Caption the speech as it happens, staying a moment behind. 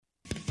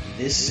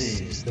This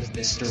is the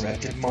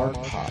Misdirected Mark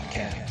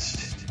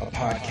Podcast, a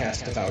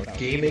podcast about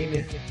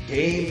gaming,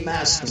 game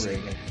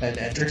mastering, and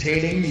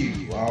entertaining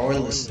you, our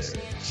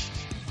listeners.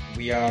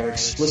 We are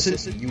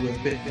explicit, you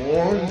have been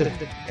warned,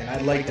 and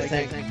I'd like to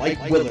thank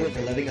Mike Willard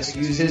for letting us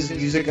use his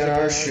music on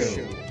our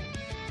show.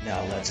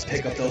 Now let's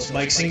pick up those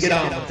mics and get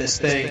on with this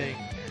thing.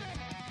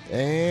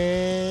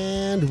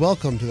 And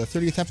welcome to the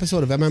 30th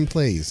episode of MM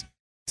Plays.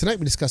 Tonight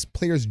we discuss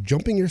players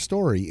jumping your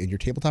story in your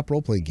tabletop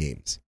role-playing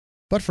games.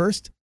 But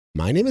first,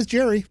 my name is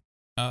Jerry.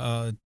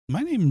 My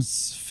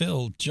name's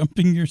Phil.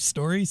 Jumping your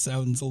story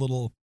sounds a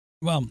little,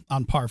 well,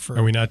 on par for...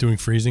 Are we not doing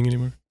freezing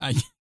anymore? Thank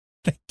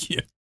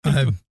you.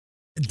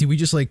 Do we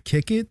just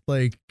catch it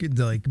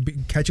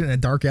in a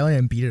dark alley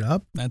and beat it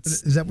up?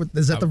 Is that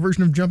the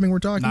version of jumping we're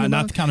talking about?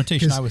 Not the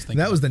connotation I was thinking.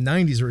 That was the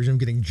 90s version of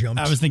getting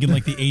jumped. I was thinking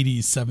like the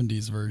 80s,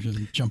 70s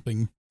version,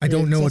 jumping. I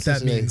don't know what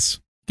that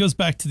means. Goes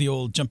back to the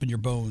old jumping your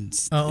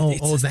bones.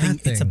 That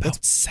thing. It's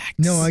about sex.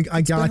 No,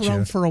 I got you. It's been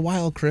around for a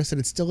while, Chris, and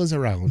it still is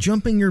around.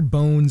 Jumping your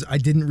bones. I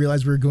didn't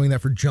realize we were going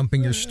that for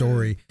jumping your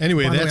story.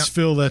 Anyway, that's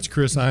Phil. That's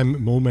Chris.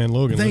 I'm Old Man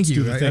Logan. Thank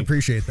you. I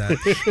appreciate that.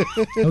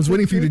 I was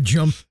waiting for you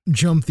to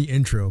jump the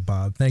intro,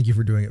 Bob. Thank you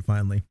for doing it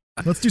finally.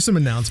 Let's do some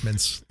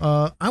announcements.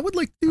 I would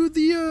like to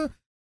do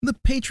the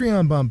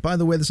Patreon bump. By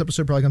the way, this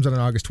episode probably comes out on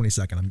August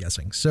 22nd, I'm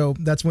guessing. So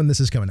that's when this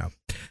is coming out.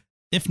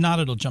 If not,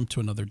 it'll jump to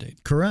another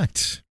date.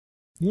 Correct.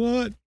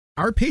 What?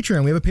 Our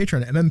Patreon, we have a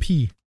Patreon at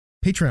MMP,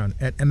 Patreon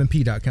at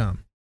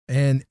mmp.com.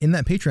 And in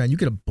that Patreon, you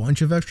get a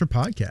bunch of extra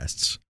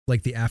podcasts,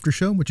 like the After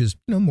Show, which is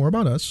more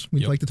about us.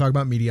 We like to talk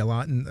about media a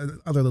lot and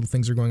other little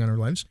things that are going on in our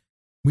lives.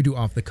 We do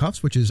Off the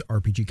Cuffs, which is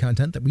RPG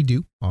content that we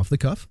do off the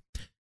cuff.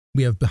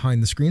 We have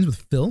Behind the Screens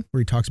with Phil, where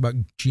he talks about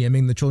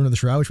GMing the Children of the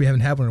Shroud, which we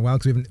haven't had one in a while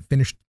because we haven't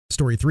finished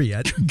Story 3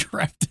 yet.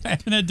 Correct. I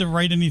haven't had to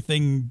write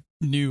anything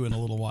new in a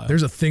little while.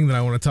 There's a thing that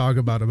I want to talk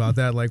about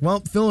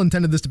that. Phil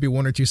intended this to be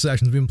 1 or 2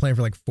 sessions. We've been playing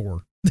for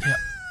 4.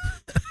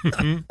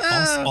 Yeah.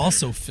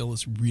 also, Phil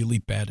is really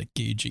bad at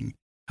gauging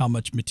how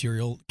much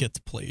material gets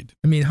played.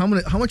 I mean, how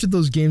much of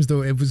those games,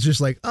 though, it was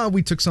just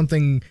we took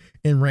something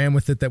and ran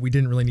with it that we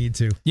didn't really need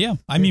to. Yeah.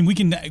 I mean, we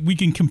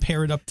can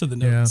compare it up to the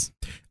notes.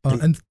 Yeah.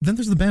 And then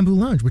there's the Bamboo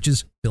Lounge, which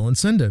is Phil and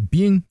Senda,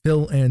 being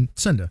Phil and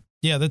Senda.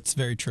 Yeah, that's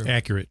very true.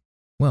 Accurate.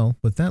 Well,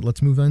 with that,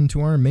 let's move on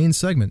to our main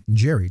segment.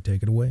 Jerry,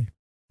 take it away.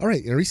 All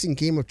right, in a recent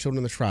game of Children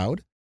of the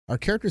Shroud, our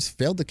characters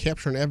failed to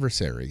capture an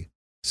adversary.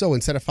 So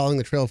instead of following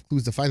the trail of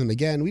clues to find them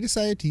again, we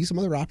decided to use some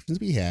other options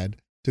we had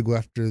to go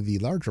after the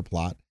larger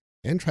plot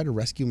and try to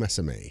rescue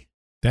Mesame.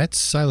 That's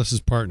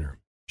Silas's partner.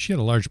 She had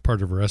a large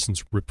part of her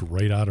essence ripped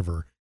right out of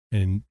her,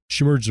 and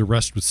she merged the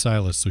rest with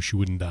Silas so she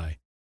wouldn't die.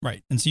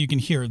 Right, and so you can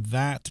hear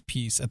that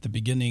piece at the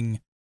beginning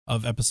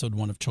of episode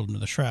 1 of Children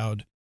of the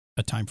Shroud,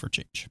 A Time for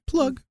Change.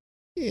 Plug.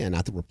 Yeah,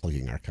 not that we're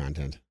plugging our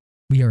content.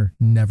 We are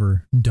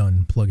never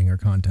done plugging our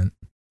content.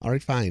 All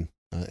right, fine.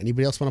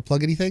 Anybody else want to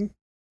plug anything?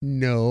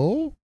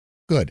 No?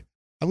 Good.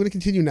 I'm going to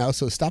continue now,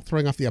 so stop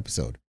throwing off the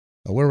episode.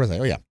 Where was I?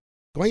 Oh, yeah.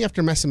 Going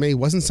after Mesame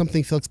wasn't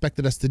something Phil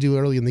expected us to do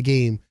early in the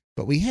game,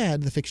 but we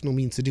had the fictional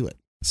means to do it.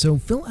 So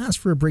Phil asked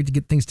for a break to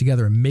get things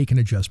together and make an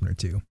adjustment or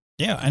two.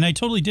 Yeah, and I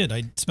totally did.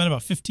 I spent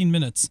about 15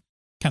 minutes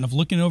kind of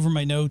looking over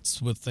my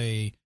notes with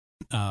a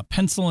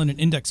pencil and an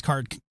index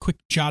card, quick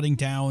jotting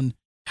down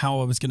how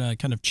I was going to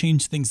kind of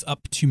change things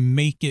up to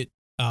make it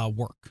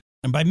work.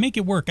 And by make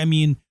it work, I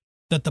mean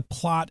that the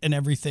plot and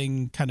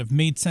everything kind of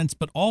made sense,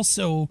 but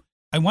also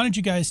I wanted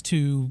you guys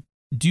to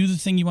do the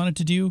thing you wanted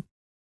to do.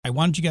 I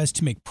wanted you guys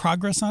to make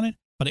progress on it,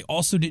 but I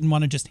also didn't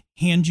want to just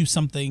hand you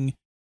something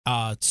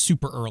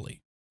super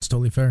early. It's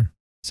totally fair.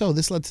 So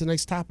this led to the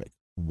next topic.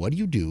 What do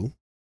you do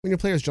when your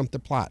players jump the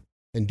plot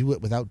and do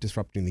it without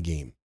disrupting the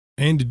game?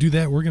 And to do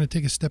that, we're going to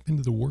take a step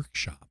into the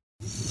workshop.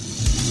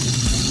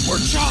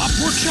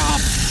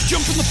 Workshop!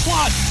 Jump in the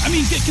plot! I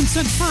mean, get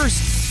consent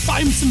first!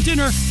 Buy them some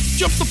dinner!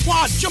 Jump the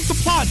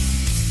plot!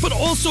 But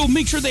also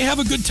make sure they have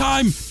a good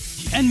time!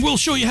 And we'll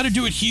show you how to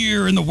do it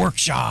here in the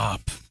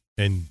workshop!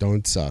 And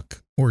don't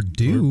suck. Or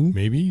do. Or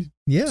maybe.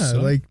 Yeah,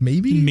 suck.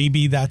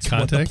 Maybe that's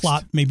Context.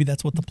 Maybe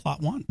that's what the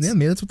plot wants. Yeah,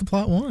 maybe that's what the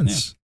plot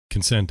wants. Yeah.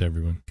 Consent,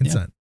 everyone.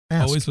 Consent.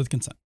 Yeah. Always with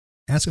consent.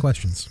 Ask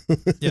questions.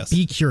 Yes.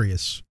 Be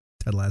curious.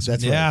 Ted Lasso.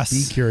 That's yes.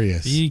 Right. Be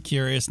curious. Be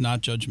curious,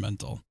 not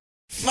judgmental.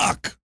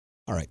 Fuck!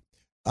 All right.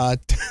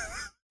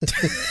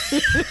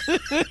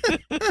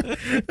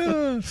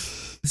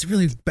 This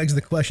really begs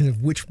the question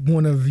of which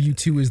one of you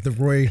two is the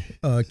Roy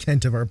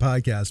Kent of our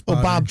podcast.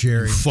 Bob or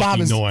Jerry.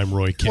 I'm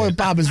Roy Kent. Boy,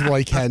 Bob is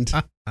Roy Kent.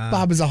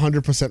 Bob is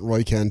 100%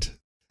 Roy Kent.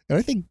 And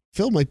I think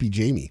Phil might be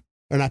Jamie.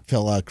 Or not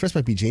Phil, Chris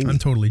might be Jamie. I'm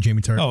totally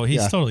Jamie Tart. Oh,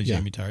 he's totally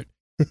Jamie Tart.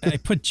 I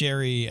put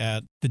Jerry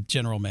at the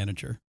general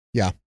manager.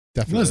 Yeah,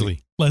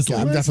 definitely. Leslie.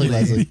 Yeah, I'm definitely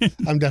Leslie.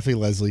 I'm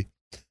definitely Leslie.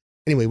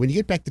 Anyway, when you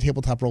get back to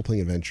tabletop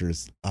role-playing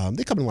adventures,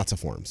 they come in lots of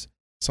forms.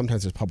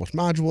 Sometimes there's published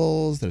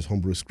modules, there's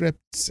homebrew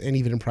scripts, and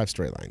even improv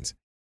storylines.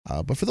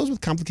 But for those with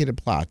complicated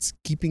plots,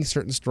 keeping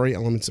certain story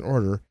elements in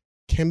order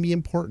can be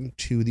important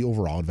to the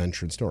overall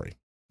adventure and story.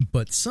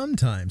 But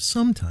sometimes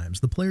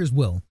the players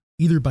will,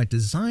 either by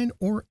design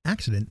or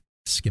accident,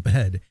 skip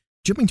ahead,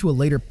 jumping to a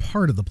later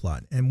part of the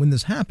plot. And when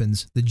this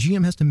happens, the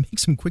GM has to make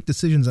some quick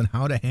decisions on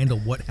how to handle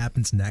what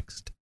happens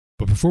next.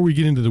 But before we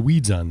get into the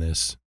weeds on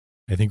this,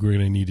 I think we're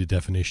going to need a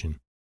definition.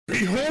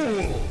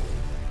 Behold!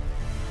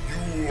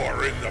 You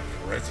are in the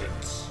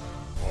presence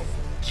of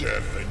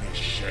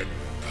Definition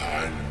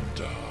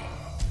Panda.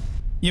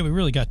 Yeah, we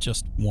really got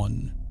just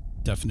one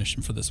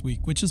definition for this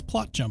week, which is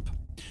plot jump.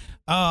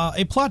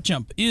 A plot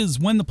jump is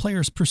when the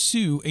players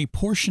pursue a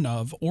portion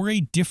of or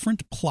a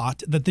different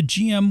plot that the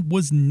GM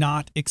was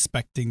not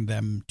expecting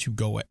them to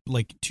go at,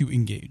 like to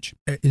engage.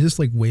 Is this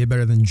like way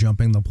better than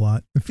jumping the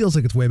plot? It feels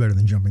like it's way better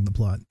than jumping the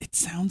plot. It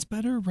sounds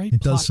better, right?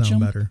 It does sound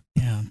better.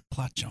 Yeah,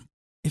 plot jump.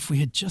 If we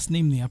had just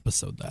named the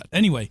episode that.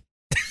 Anyway,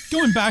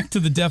 going back to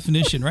the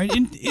definition, right?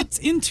 It's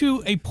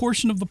into a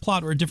portion of the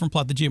plot or a different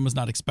plot the GM was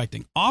not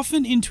expecting,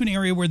 often into an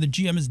area where the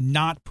GM is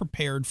not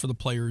prepared for the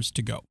players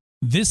to go.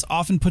 This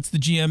often puts the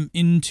GM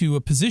into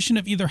a position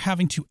of either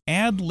having to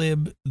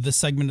ad-lib the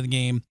segment of the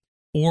game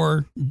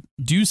or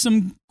do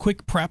some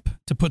quick prep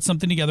to put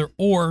something together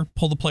or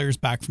pull the players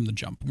back from the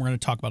jump. We're going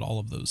to talk about all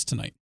of those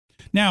tonight.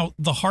 Now,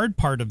 the hard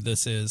part of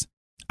this is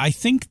I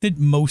think that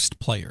most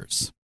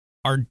players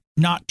are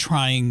not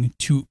trying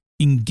to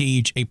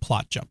engage a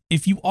plot jump.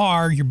 If you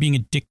are, you're being a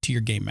dick to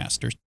your game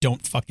masters.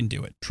 Don't fucking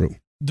do it. True.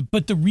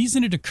 But the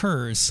reason it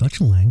occurs...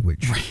 Such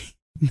language. Right,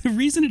 the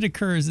reason it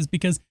occurs is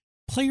because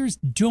players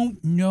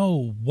don't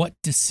know what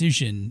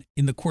decision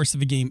in the course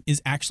of a game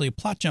is actually a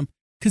plot jump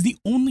because the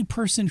only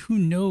person who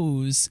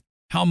knows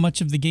how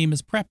much of the game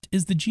is prepped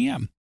is the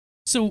GM.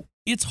 So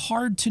it's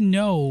hard to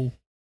know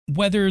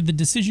whether the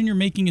decision you're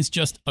making is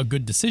just a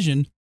good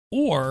decision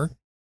or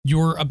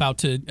you're about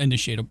to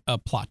initiate a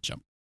plot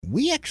jump.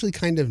 We actually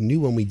kind of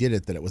knew when we did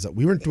it that it was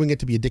we weren't doing it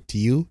to be a dick to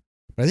you,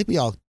 but I think we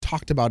all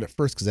talked about it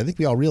first because I think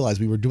we all realized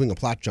we were doing a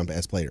plot jump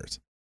as players.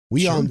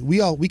 We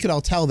could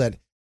all tell that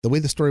the way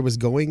the story was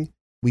going,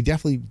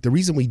 the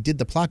reason we did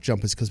the plot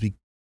jump is because we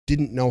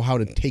didn't know how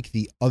to take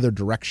the other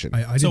direction.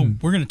 So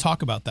we're going to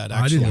talk about that,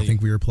 actually. I didn't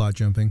think we were plot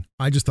jumping.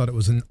 I just thought it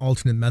was an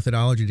alternate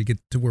methodology to get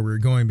to where we were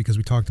going because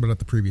we talked about it at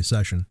the previous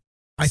session.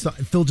 I thought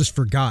Phil just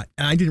forgot,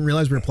 and I didn't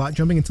realize we were plot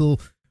jumping until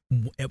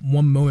at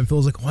one moment Phil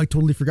was like, "Oh, I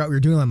totally forgot we were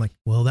doing that." I'm like,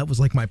 "Well, that was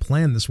like my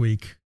plan this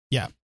week."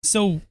 Yeah.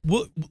 So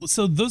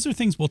those are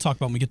things we'll talk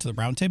about when we get to the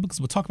roundtable because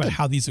we'll talk about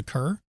how these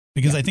occur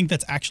because I think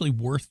that's actually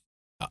worth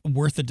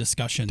a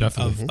discussion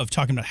of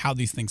talking about how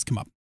these things come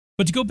up.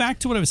 But to go back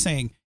to what I was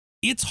saying,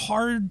 it's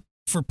hard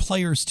for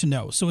players to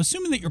know. So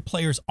assuming that your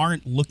players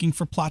aren't looking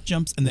for plot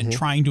jumps and then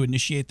trying to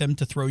initiate them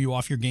to throw you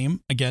off your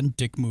game, again,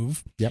 dick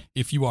move. Yep.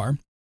 If you are,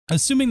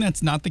 assuming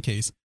that's not the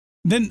case,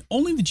 then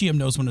only the GM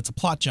knows when it's a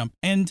plot jump.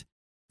 And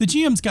the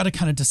GM's got to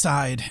kind of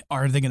decide,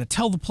 are they going to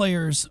tell the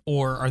players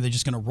or are they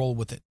just going to roll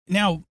with it?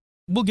 Now,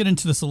 we'll get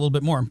into this a little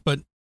bit more, but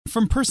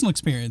from personal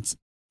experience,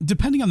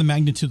 depending on the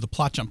magnitude of the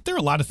plot jump, there are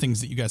a lot of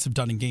things that you guys have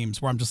done in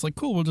games where I'm just like,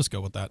 cool, we'll just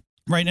go with that.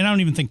 Right. And I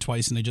don't even think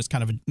twice. And I just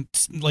kind of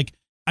like,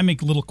 I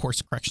make little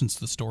course corrections to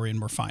the story and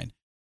we're fine.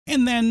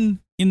 And then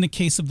in the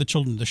case of the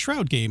Children of the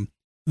Shroud game,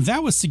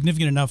 that was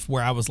significant enough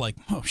where I was like,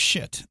 oh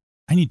shit,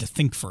 I need to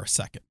think for a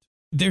second.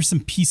 There's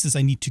some pieces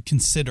I need to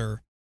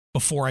consider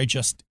before I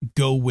just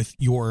go with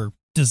your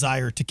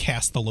desire to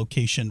cast the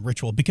location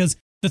ritual. Because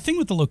the thing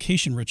with the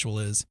location ritual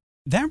is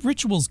that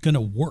ritual is going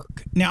to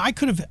work. Now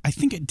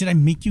did I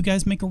make you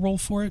guys make a roll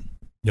for it?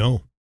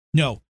 No.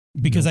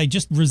 Because I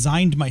just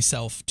resigned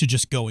myself to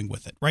just going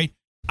with it, right?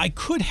 I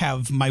could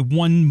have my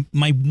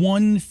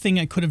one thing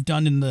I could have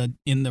done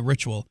in the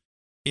ritual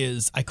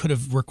is I could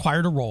have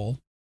required a roll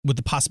with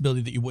the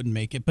possibility that you wouldn't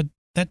make it, but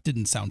that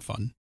didn't sound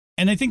fun.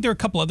 And I think there are a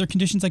couple other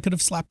conditions I could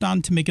have slapped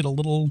on to make it a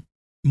little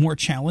more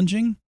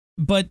challenging.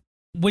 But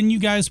when you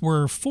guys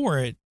were for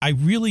it, I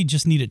really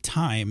just needed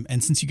time.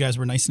 And since you guys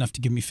were nice enough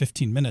to give me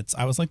 15 minutes,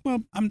 I was like,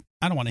 well, I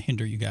don't want to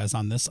hinder you guys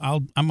on this. I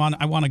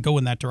want to go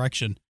in that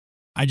direction.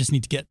 I just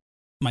need to get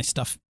my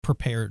stuff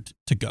prepared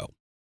to go.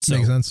 So,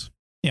 makes sense.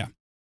 Yeah.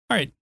 All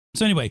right.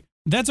 So anyway,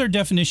 that's our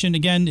definition.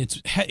 Again,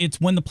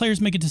 it's when the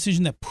players make a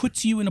decision that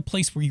puts you in a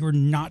place where you're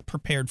not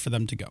prepared for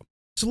them to go.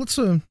 So let's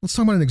talk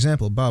about an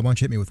example. Bob, why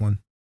don't you hit me with one?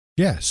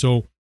 Yeah.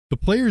 So the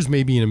players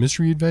may be in a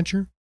mystery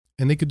adventure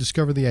and they could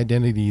discover the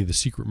identity of the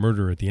secret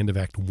murderer at the end of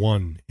Act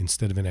 1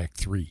 instead of in Act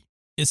 3.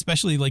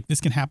 Especially like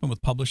this can happen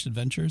with published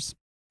adventures.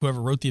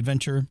 Whoever wrote the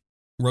adventure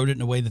wrote it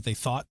in a way that they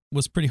thought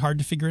was pretty hard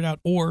to figure it out,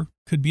 or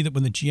could be that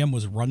when the GM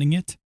was running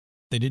it,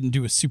 they didn't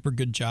do a super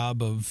good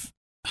job of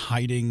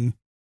hiding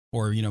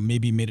or,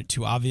 maybe made it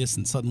too obvious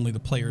and suddenly the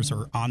players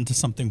are onto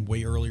something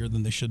way earlier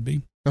than they should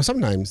be. Now,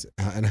 sometimes,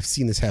 and I've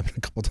seen this happen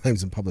a couple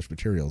times in published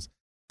materials,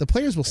 the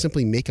players will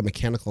simply make a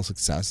mechanical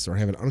success or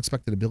have an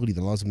unexpected ability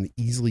that allows them to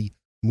easily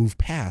move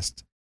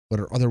past what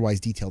are otherwise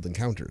detailed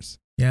encounters.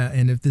 Yeah,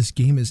 and if this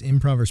game is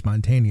improv or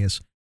spontaneous,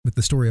 with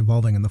the story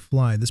evolving on the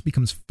fly, this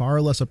becomes far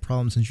less a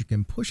problem since you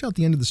can push out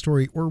the end of the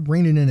story or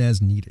rein it in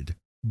as needed.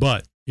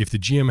 But if the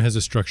GM has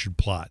a structured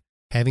plot,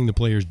 having the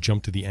players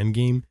jump to the end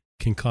game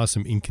can cause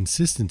some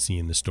inconsistency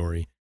in the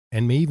story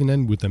and may even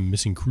end with them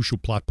missing crucial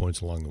plot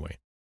points along the way.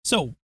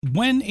 So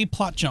when a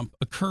plot jump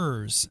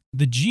occurs,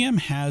 the GM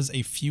has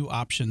a few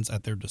options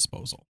at their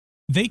disposal.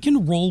 They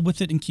can roll with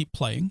it and keep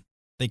playing.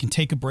 They can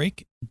take a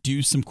break,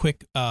 do some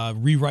quick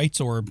rewrites,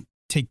 or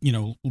take,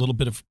 a little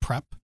bit of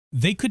prep.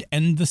 They could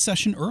end the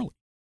session early.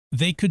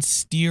 They could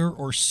steer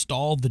or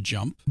stall the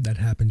jump. That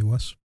happened to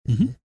us.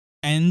 Mm-hmm.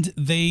 And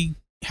they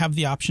have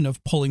the option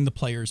of pulling the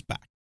players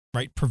back,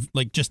 right?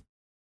 Just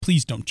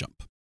please don't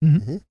jump.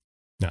 Mm-hmm.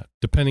 Now,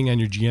 depending on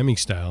your GMing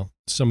style,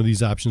 some of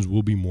these options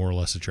will be more or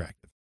less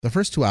attractive. The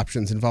first two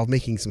options involve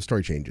making some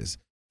story changes,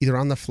 either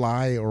on the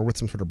fly or with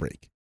some sort of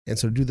break. And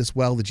so to do this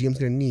well, the GM's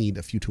going to need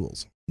a few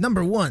tools.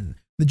 Number 1,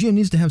 the GM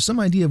needs to have some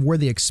idea of where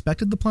they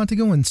expected the plot to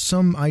go and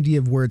some idea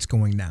of where it's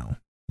going now.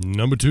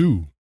 Number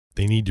 2,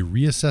 they need to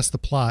reassess the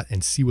plot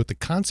and see what the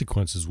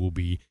consequences will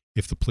be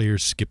if the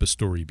players skip a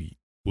story beat.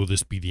 Will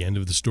this be the end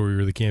of the story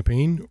or the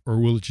campaign, or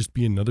will it just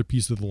be another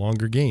piece of the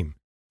longer game?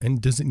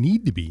 And does it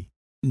need to be?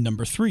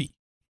 Number 3,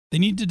 they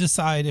need to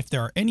decide if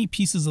there are any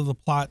pieces of the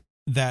plot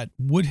that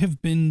would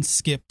have been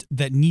skipped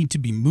that need to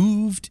be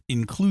moved,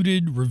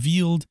 included,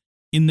 revealed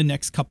in the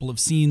next couple of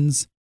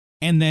scenes,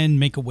 and then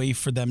make a way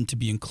for them to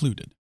be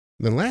included.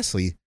 And then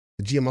lastly,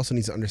 the GM also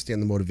needs to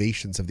understand the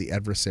motivations of the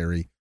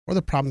adversary or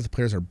the problems the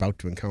players are about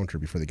to encounter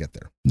before they get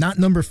there. Not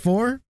number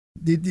 4?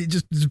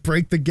 Just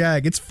break the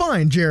gag. It's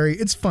fine, Jerry.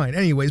 It's fine.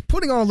 Anyways,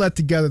 putting all that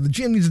together, the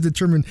GM needs to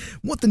determine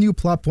what the new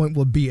plot point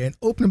will be and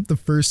open up the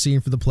first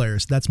scene for the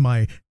players. That's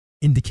my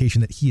indication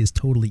that he is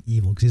totally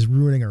evil because he's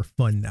ruining our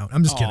fun now.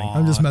 I'm just kidding.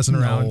 I'm just messing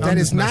around. That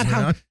is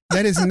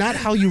not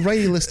how you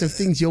write a list of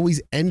things. You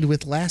always end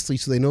with lastly,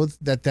 so they know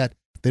that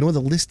they know the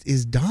list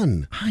is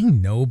done. I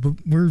know, but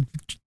we're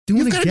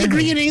doing You've got a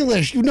degree in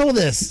English. You know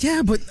this.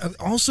 Yeah, but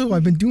also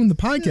I've been doing the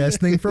podcast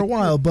thing for a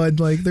while, but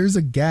there's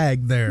a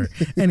gag there.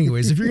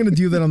 Anyways, if you're going to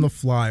do that on the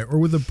fly or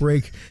with a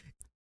break.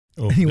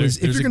 Anyways,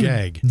 there's a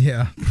gag.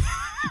 Yeah.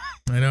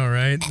 I know,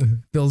 right?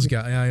 Bill's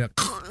got.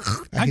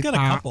 I got a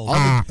couple.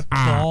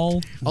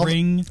 Ball,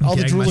 ring, all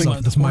the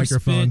drooling. This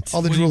microphone.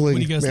 All the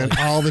drooling, man. Like?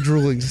 All the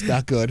drooling is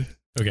not good.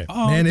 Okay.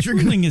 Oh, man, if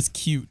drooling is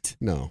cute.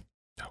 No,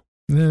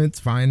 it's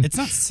fine. It's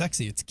not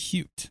sexy. It's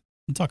cute.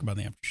 We'll talk about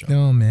the after show.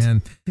 Oh,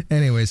 man.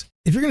 Anyways,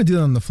 if you're going to do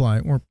that on the fly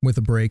or with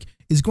a break,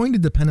 is going to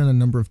depend on a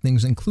number of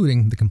things,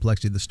 including the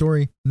complexity of the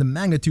story, the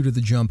magnitude of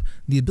the jump,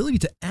 the ability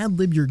to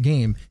ad-lib your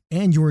game,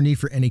 and your need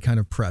for any kind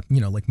of prep,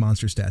 like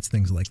monster stats,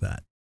 things like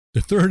that. The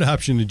third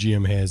option the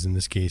GM has in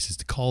this case is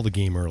to call the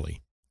game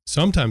early.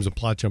 Sometimes a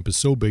plot jump is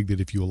so big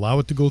that if you allow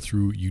it to go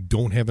through, you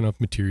don't have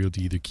enough material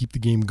to either keep the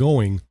game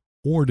going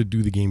or to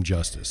do the game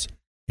justice.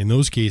 In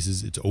those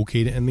cases, it's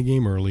okay to end the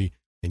game early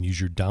and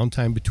use your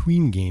downtime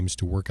between games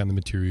to work on the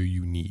material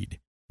you need.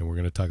 And we're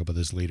going to talk about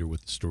this later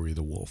with the story of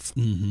the wolf.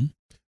 Mm-hmm.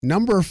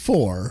 Number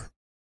 4,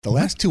 the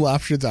last two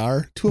options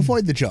are to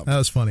avoid the jump. That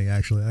was funny,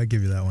 actually. I'll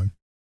give you that one.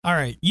 All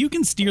right. You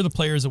can steer the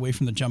players away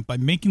from the jump by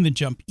making the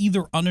jump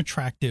either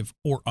unattractive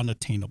or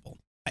unattainable.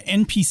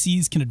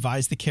 NPCs can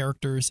advise the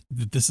characters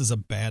that this is a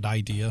bad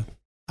idea.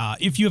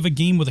 If you have a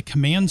game with a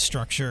command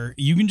structure,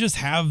 you can just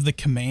have the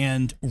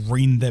command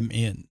rein them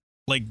in.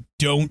 Like,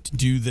 don't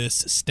do this,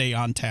 stay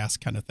on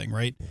task kind of thing,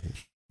 right?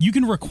 You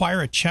can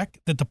require a check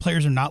that the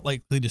players are not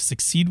likely to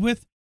succeed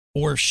with,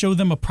 or show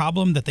them a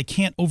problem that they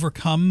can't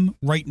overcome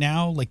right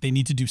now, like they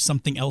need to do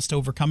something else to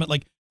overcome it.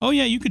 Like, oh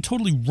yeah, you could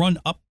totally run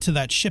up to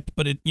that ship,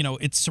 but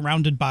it's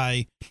surrounded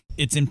by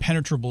its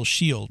impenetrable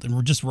shield, and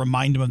we'll just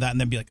remind them of that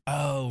and then be like,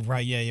 oh,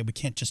 right, yeah, we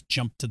can't just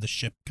jump to the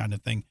ship kind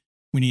of thing.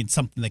 We need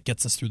something that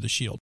gets us through the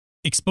shield.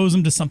 Expose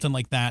them to something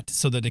like that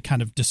so that it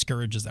kind of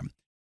discourages them.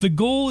 The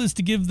goal is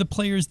to give the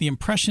players the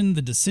impression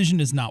the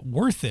decision is not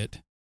worth it,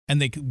 and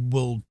they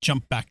will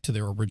jump back to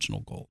their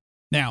original goal.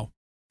 Now,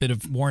 bit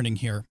of warning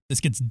here,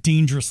 this gets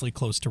dangerously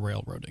close to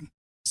railroading.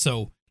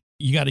 So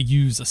you got to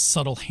use a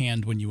subtle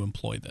hand when you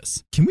employ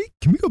this. Can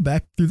we go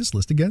back through this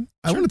list again?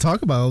 Sure. I want to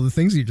talk about all the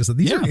things you just said.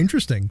 These are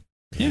interesting.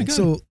 Yeah, good.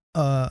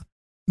 So,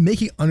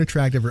 make it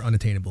unattractive or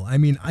unattainable. I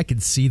mean, I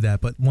could see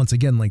that, but once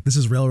again, this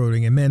is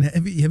railroading. And man,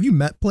 have you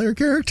met player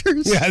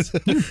characters? Yes.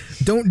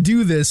 Don't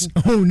do this.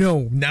 Oh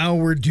no, now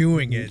we're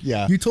doing it.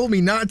 Yeah. You told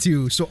me not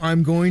to, so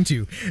I'm going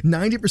to.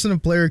 90%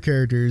 of player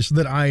characters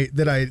that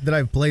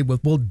I've played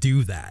with will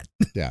do that.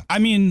 Yeah. I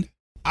mean,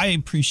 I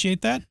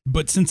appreciate that,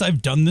 but since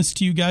I've done this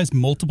to you guys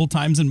multiple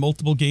times in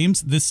multiple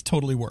games, this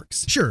totally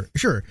works. Sure.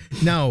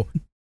 Now,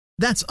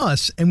 that's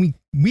us, and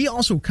we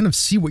also kind of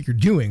see what you're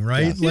doing,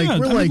 right? Yeah.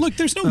 Look,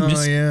 there's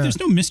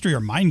no mystery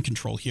or mind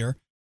control here,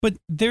 but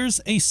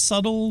there's a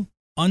subtle,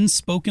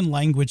 unspoken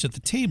language at the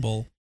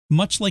table,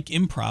 much like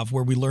improv,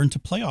 where we learn to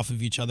play off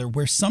of each other,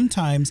 where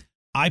sometimes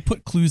I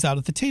put clues out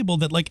at the table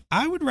that,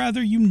 I would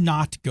rather you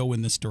not go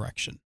in this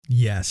direction.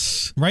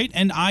 Yes. Right?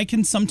 And I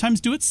can sometimes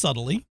do it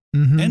subtly,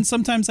 and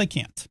sometimes I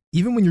can't.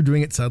 Even when you're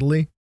doing it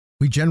subtly,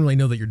 we generally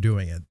know that you're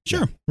doing it.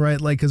 Sure. Right?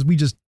 Because we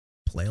just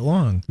play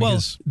along. Well,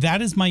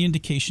 that is my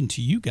indication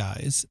to you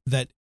guys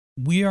that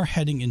we are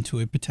heading into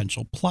a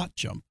potential plot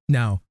jump.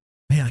 Now,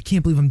 man, I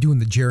can't believe I'm doing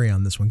the Jerry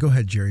on this one. Go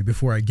ahead, Jerry,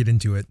 before I get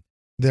into it.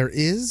 There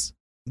is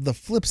the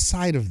flip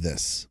side of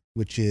this,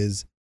 which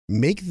is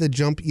make the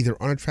jump either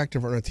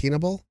unattractive or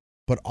unattainable,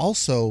 but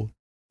also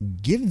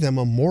give them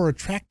a more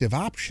attractive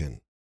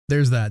option.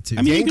 There's that too.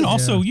 I mean, you can Dangle-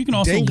 also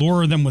Dangle-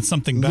 lure them with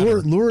something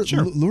better.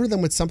 Lure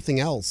them with something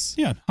else.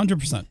 Yeah,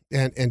 100%.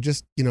 And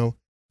just,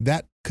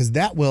 that, because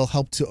that will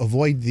help to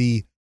avoid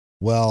the,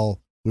 well,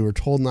 we were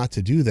told not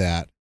to do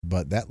that,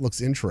 but that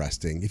looks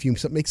interesting. If you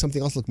make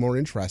something else look more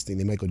interesting,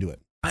 they might go do it.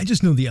 I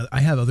just know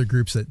I have other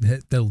groups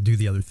that'll do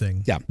the other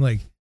thing. Yeah. Like,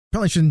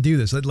 probably shouldn't do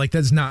this. Like,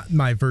 that's not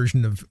my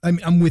version of, I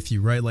mean, I'm with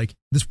you, right? Like,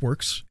 this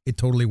works. It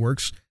totally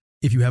works.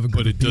 If you have a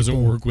group But it of doesn't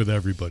people, work with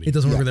everybody. It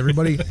doesn't work with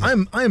everybody.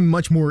 I'm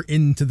much more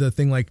into the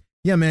thing like,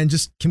 yeah, man,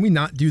 just can we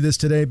not do this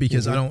today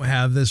because I don't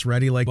have this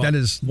ready? Like, Well, that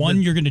is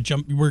one, you're going to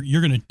jump.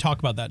 You're going to talk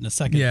about that in a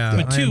second. Yeah,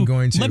 but I two, am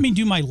going to. let me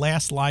do my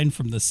last line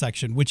from this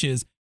section, which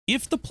is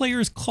if the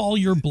players call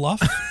your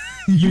bluff,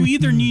 you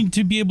either need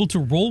to be able to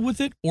roll with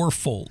it or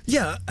fold.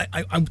 Yeah,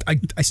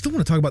 I still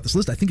want to talk about this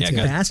list. I think it's Yeah,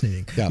 go ahead.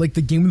 fascinating. Yeah. Like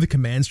the game with the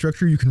command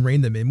structure you can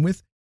rein them in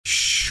with.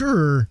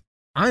 Sure,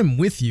 I'm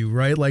with you,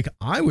 right? Like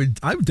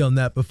I've done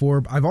that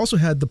before. I've also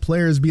had the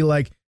players be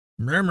like,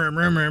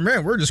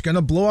 we're just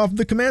gonna blow off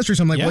the command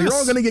structure. I'm like, well, you're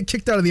all gonna get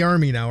kicked out of the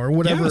army now, or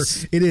whatever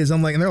it is.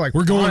 I'm like, and they're like,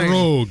 We're going fine.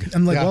 rogue.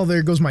 I'm like, Yeah. well,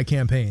 there goes my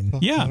campaign.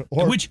 Yeah,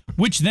 Or-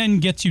 which then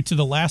gets you to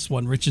the last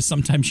one, which is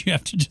sometimes you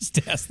have to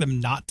just ask them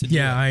not to do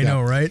Yeah, it. I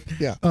know, right?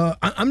 Yeah.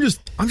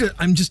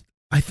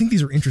 I think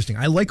these are interesting.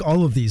 I like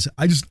all of these.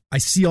 I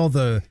see all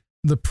the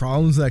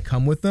problems that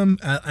come with them,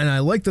 and I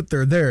like that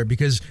they're there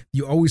because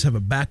you always have a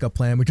backup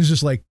plan, which is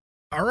just like,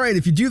 all right,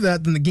 if you do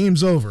that, then the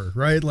game's over,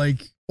 right?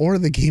 Like, Or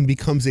the game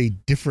becomes a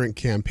different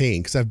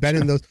campaign. Because I've been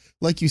in those,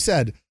 like you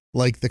said,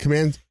 like the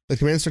command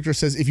structure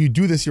says, if you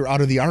do this, you're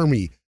out of the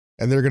army.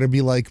 And they're going to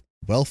be like,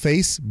 well,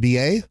 face,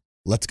 BA,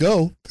 let's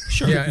go.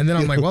 Sure. yeah, and then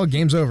I'm like, well,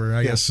 game's over.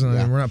 I guess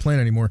yeah. we're not playing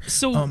anymore.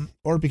 So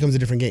Or it becomes a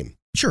different game.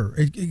 Sure,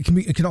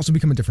 it can also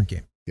become a different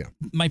game.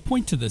 my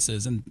point to this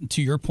is, and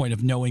to your point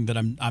of knowing that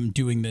I'm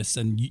doing this,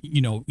 and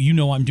you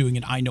know I'm doing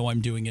it, I know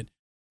I'm doing it,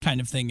 kind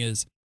of thing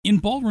is in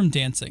ballroom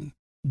dancing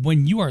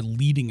when you are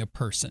leading a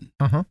person,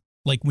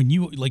 like when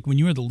you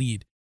are the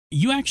lead,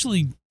 you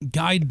actually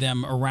guide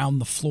them around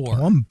the floor.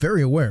 Well, I'm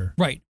very aware.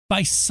 Right.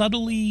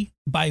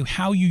 By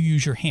how you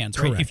use your hands,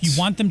 right? Correct. If you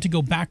want them to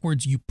go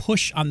backwards, you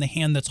push on the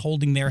hand that's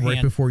holding their Right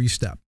hand. before you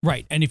step.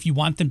 Right. And if you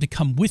want them to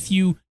come with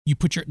you, you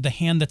put the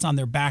hand that's on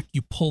their back,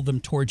 you pull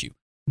them towards you.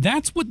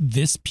 That's what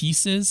this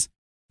piece is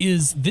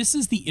this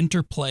is the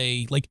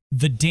interplay, like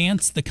the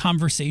dance, the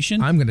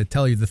conversation. I'm going to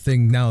tell you the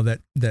thing now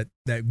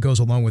that goes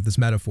along with this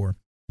metaphor.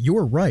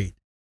 You're right.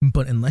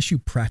 But unless you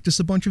practice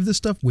a bunch of this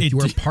stuff with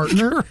your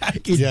partner,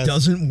 Correct. it Yes.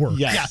 doesn't work.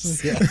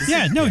 Yes.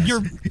 Yeah, no,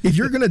 you're If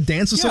you're going to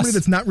dance with somebody Yes.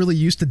 that's not really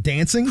used to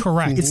dancing,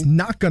 Correct. it's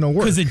not going to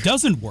work. because it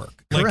doesn't work.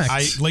 Correct.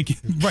 I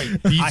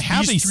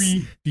have these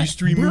three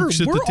we're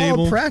mooks at we're the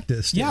table. all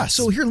practiced. Yes.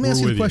 So here, let me We're ask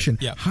you with a you. question.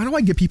 Yeah. How do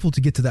I get people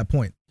to get to that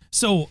point?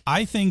 So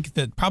I think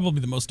that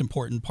probably the most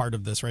important part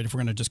of this, right, if we're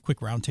going to just quick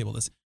roundtable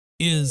this,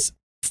 is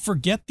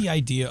forget the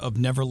idea of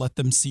never let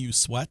them see you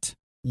sweat.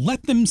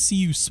 Let them see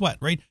you sweat,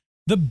 right?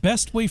 The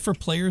best way for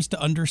players to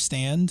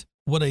understand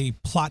what a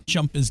plot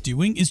jump is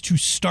doing is to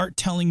start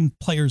telling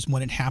players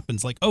when it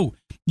happens. Like, oh,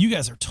 you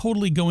guys are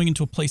totally going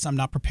into a place I'm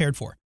not prepared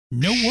for.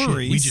 No Shit,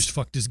 worries. we just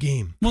fucked this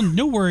game. Well,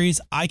 no worries.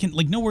 I can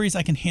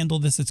handle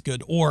this. It's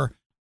good. Or,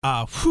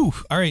 all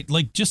right.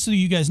 Like, just so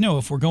you guys know,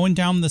 if we're going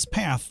down this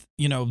path,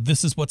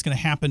 this is what's going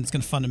to happen. It's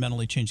going to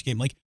fundamentally change the game.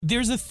 Like,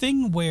 there's a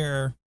thing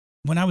where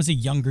when I was a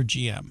younger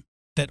GM,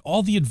 that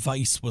all the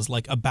advice was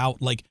like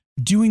about like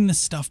doing this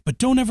stuff, but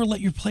don't ever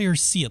let your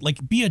players see it.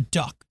 Like, be a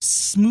duck,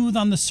 smooth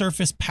on the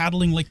surface,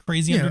 paddling like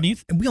crazy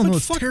underneath. And we all But know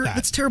fuck that.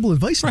 that's terrible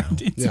advice now.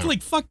 Right. It's Yeah.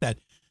 like, fuck that.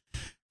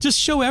 Just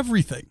show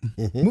everything.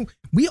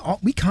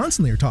 We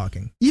constantly are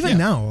talking. Even Yeah.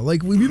 now,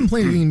 like we've been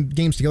playing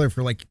games together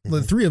for like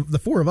the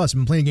four of us have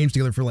been playing games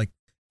together for like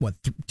what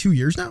 2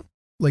 years now.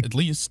 Like At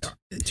least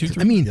 2,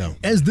 3. I mean, Yeah.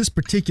 as this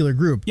particular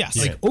group, Yes.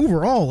 like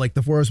overall, like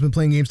the four of us have been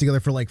playing games together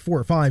for like 4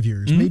 or 5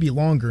 years, Mhm. maybe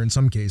longer in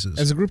some cases.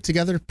 As a group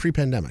together,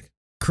 pre-pandemic.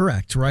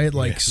 Correct, right?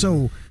 Like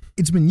so,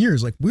 it's been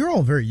years. Like we're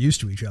all very used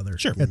to each other.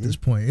 Sure. At this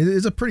point, it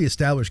is a pretty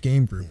established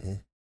game group.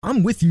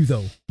 I'm with you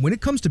though. When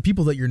it comes to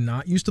people that you're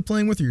not used to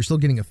playing with, or you're still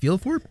getting a feel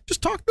for,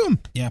 just talk to them.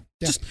 Yeah.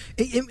 Just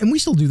and we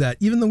still do that,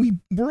 even though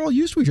we're all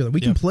used to each other.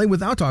 We can Yeah. play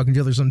without talking to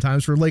each other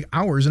sometimes for like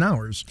hours and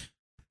hours.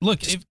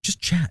 Look, Just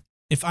chat.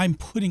 if I'm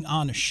putting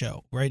on a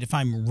show, right? If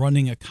I'm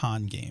running a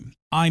con game,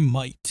 I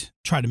might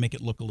try to make it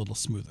look a little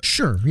smoother.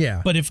 Sure,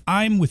 yeah. But if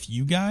I'm with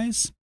you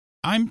guys,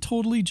 I'm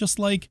totally just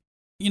like,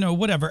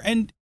 whatever.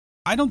 And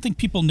I don't think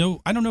people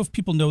know, I don't know if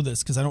people know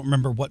this because I don't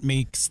remember what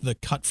makes the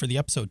cut for the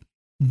episode.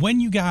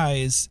 When you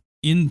guys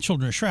in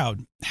Children of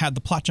Shroud had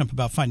the plot jump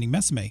about finding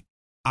Mesame,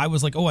 I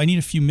was like, oh, I need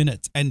a few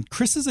minutes. And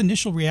Chris's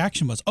initial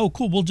reaction was, oh,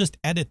 cool, we'll just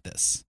edit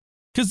this.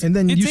 Because And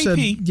then it's you said,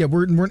 AP. yeah,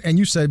 and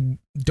you said,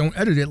 don't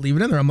edit it, leave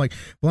it in there. I'm like,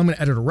 well, I'm going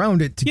to edit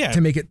around it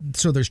to make it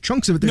so there's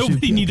chunks of it. That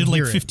Nobody you needed can like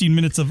hear it. 15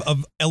 minutes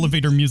of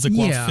elevator music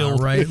while Yeah,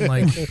 filled. right.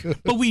 Like,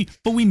 But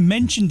we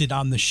mentioned it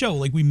on the show.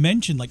 Like we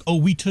mentioned, like, oh,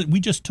 we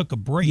just took a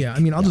break. yeah, I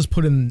mean,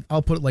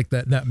 I'll put like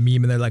that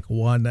meme in there, like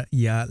 1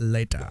 year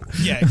later.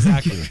 Yeah,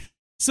 exactly.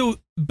 So,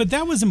 but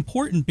that was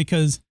important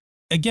because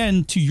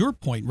again, to your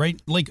point,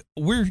 right? Like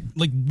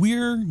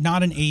we're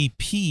not an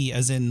AP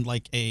as in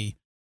like a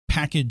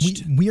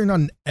packaged. We're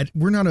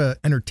not a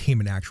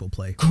entertainment actual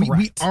play. Correct.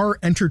 We are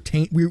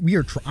entertain.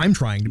 I'm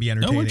trying to be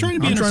entertaining. we're trying to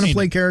be I'm trying to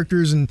play entertaining.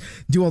 characters and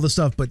do all the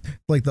stuff, but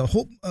like the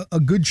whole a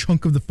good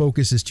chunk of the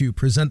focus is to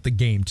present the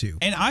game to.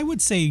 And I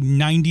would say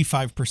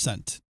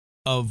 95%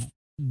 of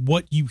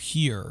what you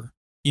hear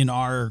in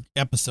our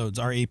episodes,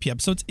 our AP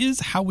episodes, is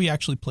how we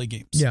actually play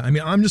games. Yeah, I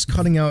mean, I'm just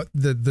cutting out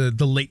the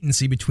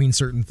latency between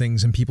certain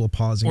things and people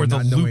pausing Or and the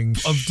not loop knowing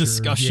of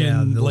discussion,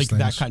 yeah, those like that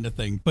things. kind of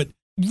thing. But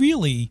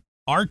really,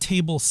 our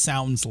table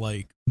sounds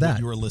like That. what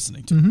you were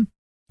listening to. Mhm.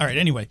 All right.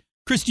 Anyway,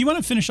 Chris, do you want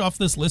to finish off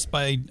this list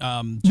by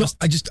No,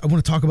 I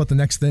want to talk about the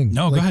next thing.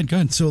 No, go ahead. Go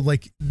ahead. So,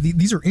 like,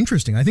 these are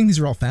interesting. I think these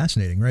are all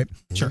fascinating, right?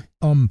 Sure.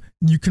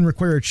 You can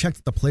require a check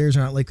that the players are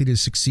not likely to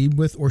succeed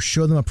with, or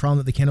show them a problem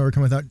that they can't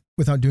overcome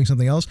without doing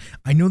something else.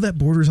 I know that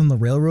borders on the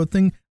railroad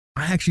thing.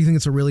 I actually think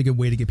it's a really good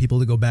way to get people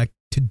to go back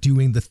to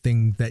doing the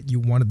thing that you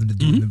wanted them to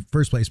do in the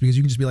first place, because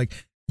you can just be like,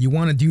 you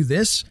want to do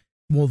this?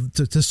 Well,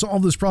 to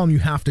solve this problem, you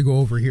have to go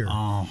over here.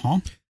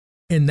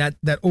 And that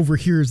over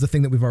here is the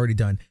thing that we've already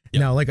done. Yep.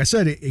 Now, like I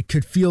said, it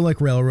could feel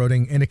like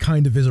railroading, and it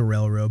kind of is a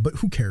railroad, but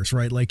who cares,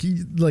 right? Like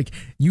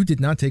you did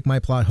not take my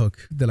plot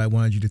hook that I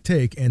wanted you to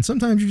take, and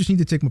sometimes you just need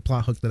to take my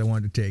plot hook that I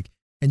wanted to take,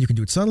 and you can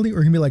do it subtly, or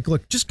you can be like,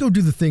 look, just go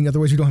do the thing,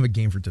 otherwise you don't have a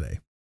game for today,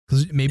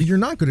 because maybe you're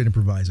not good at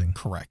improvising.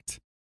 Correct.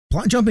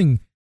 Plot jumping,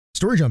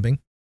 story jumping,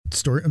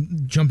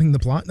 jumping the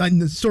plot,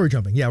 story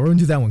jumping. Yeah, we're gonna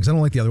do that one because I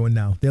don't like the other one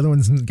now. The other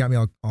one's got me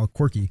all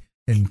quirky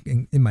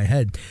in my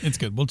head. It's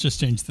good. We'll just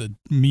change the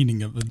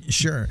meaning of it.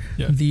 Sure.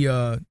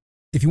 Yeah.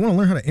 If you want to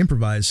learn how to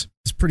improvise,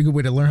 it's a pretty good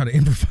way to learn how to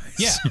improvise.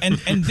 Yeah,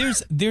 and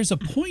there's a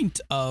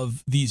point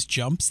of these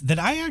jumps that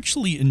I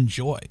actually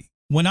enjoy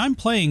when I'm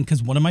playing,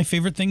 because one of my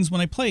favorite things when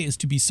I play is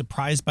to be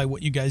surprised by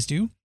what you guys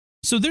do.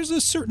 So there's a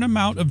certain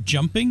amount of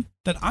jumping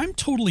that I'm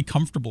totally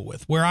comfortable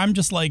with, where I'm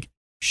just like,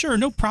 sure,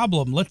 no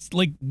problem. Let's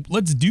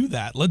do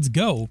that. Let's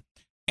go.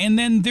 And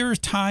then there are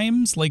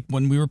times like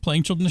when we were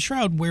playing Children of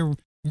Shroud where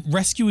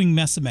rescuing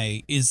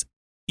Mesame is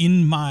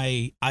in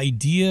my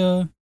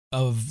idea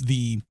of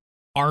the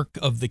arc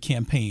of the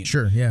campaign.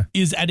 Sure, yeah.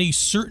 Is at a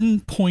certain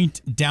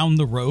point down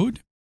the road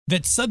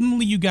that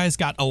suddenly you guys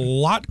got a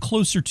lot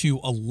closer to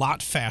a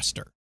lot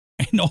faster.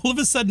 And all of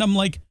a sudden I'm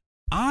like,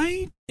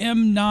 I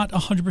am not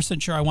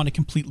 100% sure I want to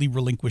completely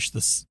relinquish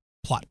this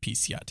plot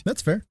piece yet.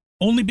 That's fair.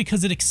 Only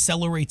because it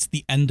accelerates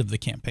the end of the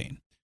campaign.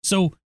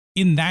 So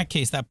in that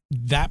case,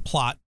 that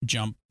plot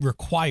jump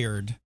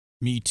required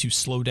me to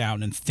slow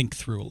down and think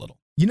through a little.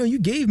 You know, you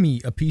gave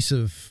me a piece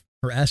of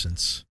her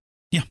essence.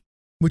 Yeah.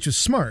 Which is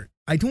smart.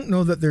 I don't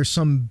know that there's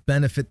some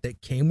benefit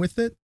that came with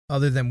it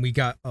other than we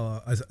got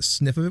a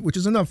sniff of it, which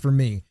is enough for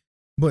me.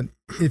 But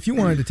if you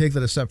wanted to take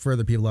that a step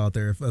further, people out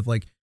there, if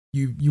like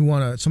you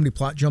want to, somebody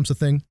plot jumps a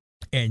thing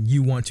and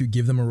you want to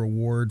give them a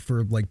reward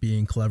for like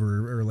being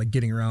clever or like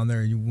getting around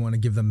there, you want to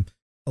give them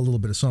a little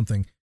bit of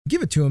something,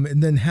 give it to them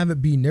and then have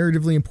it be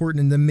narratively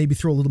important and then maybe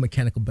throw a little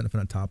mechanical benefit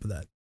on top of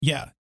that.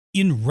 Yeah.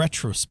 In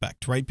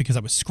retrospect, right? Because I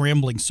was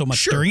scrambling so much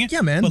Sure. during it.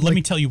 Yeah, man. But let Like-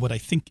 me tell you what I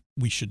think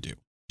we should do.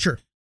 Sure.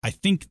 I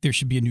think there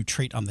should be a new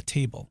trait on the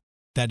table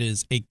that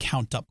is a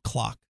count up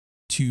clock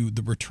to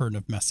the return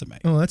of Mesame.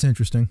 Oh, that's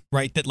interesting.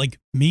 Right? That like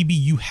maybe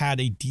you had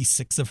a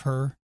D6 of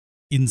her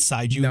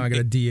inside you. Now I got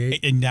a D8.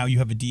 And now you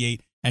have a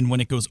D8. And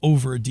when it goes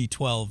over a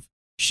D12,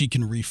 she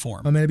can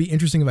reform. I mean, it'd be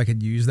interesting if I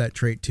could use that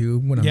trait too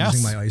when I'm Yes.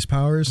 using my ice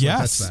powers. Like, Yes.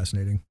 that's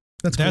fascinating.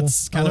 That's cool.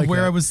 That's I kind like of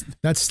where that. I was.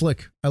 That's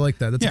slick. I like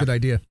that. That's Yeah. a good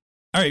idea.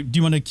 All right. Do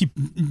you want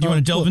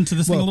to delve into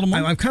this thing a little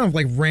more? I kind of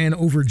like ran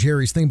over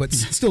Jerry's thing, but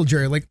still,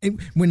 Jerry, like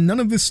when none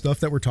of this stuff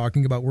that we're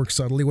talking about works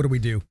subtly, what do we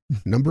do?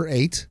 Number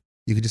 8,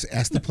 you could just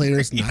ask the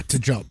players not to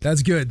jump.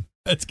 That's good.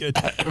 That's good.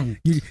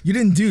 You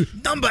didn't do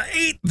number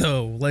 8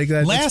 though. Like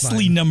that. that's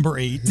Lastly, fine. number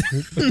 8.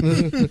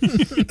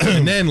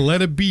 And then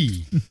let it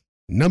be.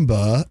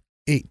 Number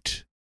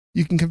 8,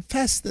 you can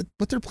confess that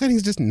what they're planning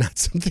is just not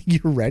something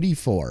you're ready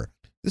for.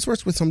 This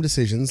works with some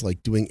decisions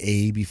like doing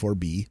A before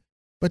B,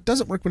 but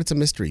doesn't work when it's a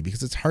mystery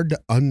because it's hard to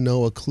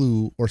unknow a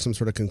clue or some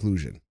sort of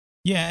conclusion.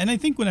 Yeah, and I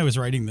think when I was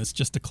writing this,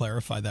 just to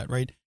clarify that,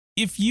 right?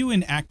 If you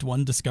in Act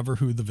 1 discover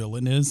who the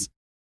villain is,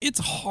 it's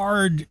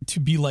hard to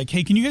be like,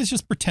 hey, can you guys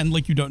just pretend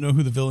like you don't know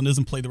who the villain is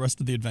and play the rest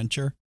of the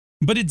adventure?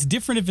 But it's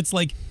different if it's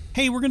like,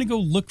 hey, we're going to go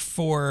look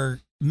for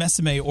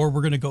Mesame or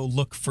we're going to go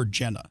look for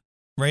Jenna,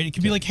 right? It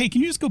could be like, hey, can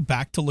you just go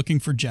back to looking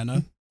for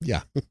Jenna?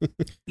 Yeah.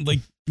 Like,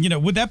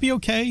 would that be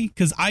okay?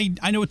 Because I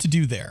know what to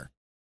do there.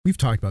 We've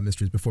talked about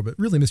mysteries before, but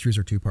really mysteries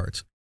are 2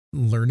 parts.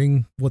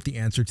 Learning what the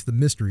answer to the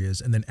mystery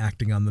is and then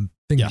acting on the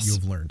thing Yes. that you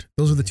have learned.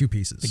 Those are the 2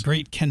 pieces. The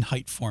great Ken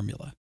Hite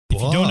formula.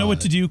 If you don't know what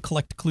to do,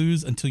 collect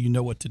clues until you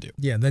know what to do.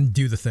 Yeah, then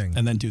do the thing.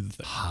 And then do the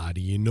thing. How do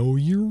you know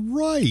you're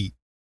right?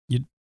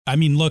 I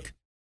mean, look.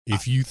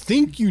 If you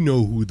think you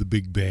know who the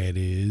big bad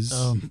is,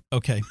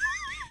 Okay.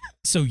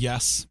 So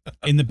yes,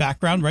 in the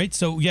background, right?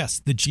 So yes,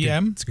 the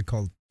GM. It's a good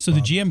call. So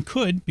Bob. the GM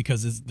could,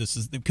 because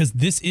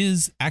this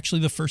is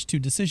actually the first 2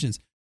 decisions.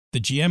 The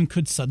GM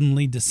could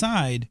suddenly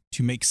decide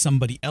to make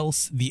somebody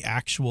else the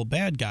actual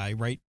bad guy,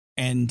 right?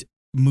 And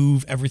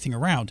move everything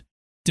around.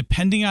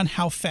 Depending on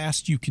how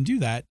fast you can do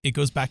that, it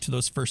goes back to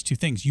those first two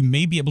things. You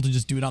may be able to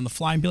just do it on the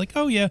fly and be like,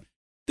 oh yeah,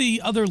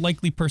 the other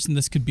likely person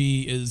this could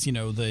be is,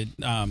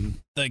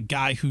 the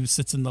guy who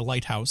sits in the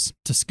lighthouse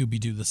to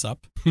Scooby-Doo this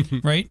up,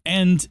 right?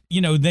 And,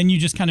 then you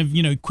just kind of,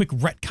 quick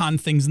retcon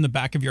things in the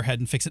back of your head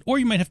and fix it. Or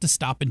you might have to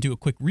stop and do a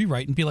quick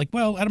rewrite and be like,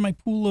 well, out of my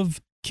pool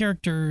of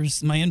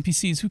characters, my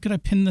NPCs, who could I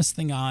pin this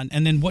thing on?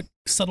 And then what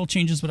subtle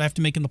changes would I have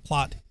to make in the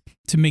plot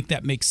to make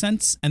that make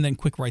sense? And then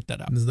quick write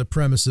that up. This is the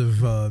premise of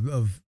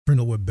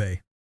Brindlewood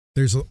Bay.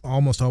 There's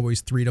almost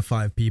always 3 to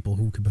 5 people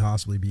who could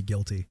possibly be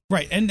guilty.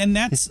 Right. And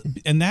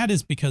that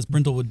is because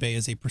Brindlewood Bay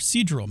is a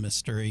procedural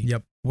mystery.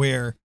 Yep.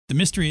 Where the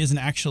mystery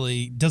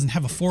doesn't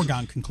have a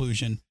foregone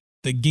conclusion.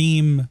 The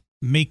game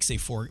makes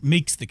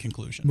the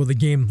conclusion. Well, the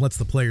game lets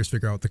the players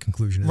figure out what the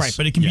conclusion is. Right,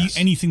 but it can be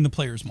anything the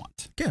players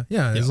want.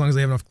 Yeah, as long as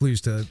they have enough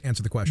clues to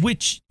answer the question.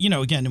 Which,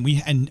 again,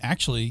 and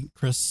actually,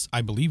 Chris,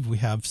 I believe we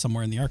have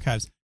somewhere in the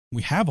archives,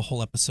 we have a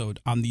whole episode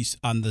on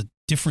the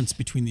difference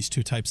between these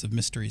two types of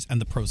mysteries and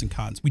the pros and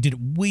cons. We did it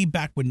way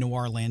back when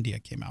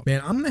Noirlandia came out.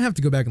 Man, I'm going to have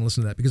to go back and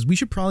listen to that because we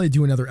should probably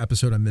do another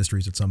episode on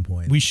mysteries at some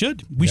point. We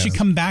should. We should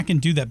come back and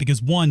do that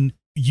because, one,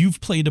 you've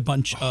played a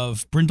bunch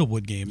of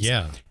Brindlewood games.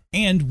 Yeah.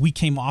 And we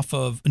came off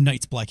of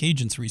Knights Black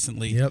Agents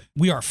recently. Yep.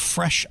 We are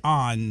fresh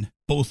on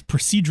both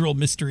procedural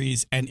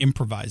mysteries and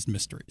improvised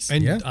mysteries.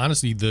 And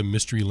honestly, the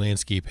mystery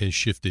landscape has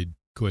shifted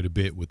quite a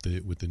bit with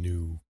the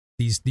new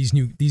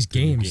these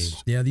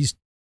games. Yeah, these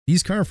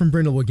kind of from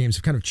Brindlewood games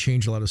have kind of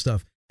changed a lot of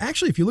stuff.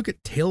 Actually, if you look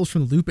at Tales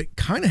from the Loop, it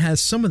kind of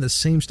has some of the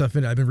same stuff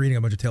in it. I've been reading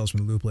a bunch of Tales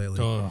from the Loop lately.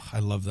 Oh, I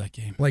love that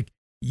game.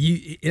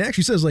 It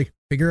actually says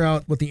figure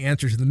out what the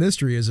answer to the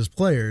mystery is as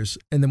players,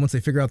 and then once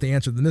they figure out the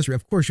answer to the mystery,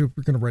 of course you're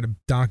going to write a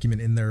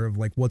document in there of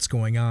what's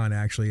going on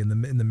actually in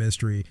the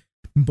mystery,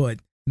 but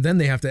then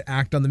they have to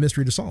act on the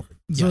mystery to solve it.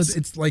 So Yes.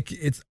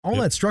 it's all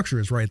that structure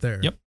is right there.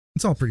 Yep.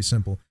 It's all pretty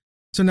simple.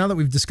 So now that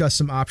we've discussed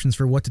some options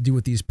for what to do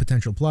with these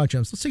potential plot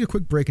jumps, let's take a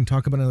quick break and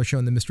talk about another show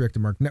on the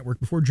Misdirected Mark Network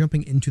before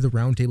jumping into the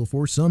roundtable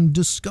for some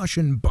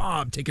discussion.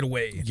 Bob, take it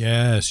away.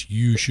 Yes,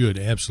 you should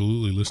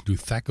absolutely listen to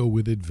Thaco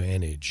with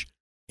Advantage.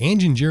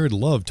 Ange and Jared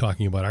love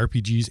talking about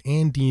RPGs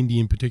and D&D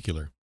in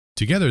particular.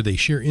 Together, they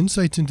share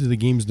insights into the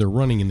games they're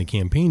running in the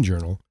campaign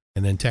journal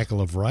and then tackle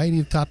a variety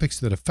of topics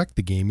that affect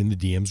the game in the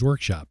DM's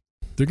workshop.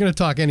 They're going to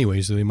talk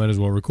anyway, so they might as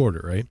well record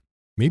it, right?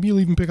 Maybe you'll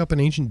even pick up an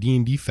ancient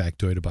D&D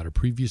factoid about a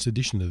previous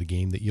edition of the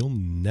game that you'll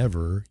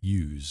never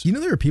use. You know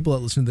there are people that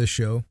listen to this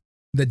show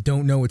that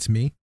don't know it's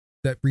me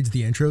that reads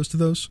the intros to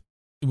those?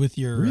 With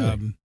your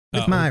Really?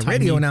 With my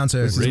radio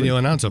announcer. Radio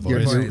announcer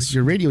voice.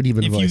 Your radio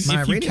demon If voice. you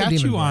My radio catch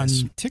demon you on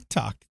voice.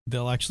 TikTok,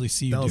 they'll actually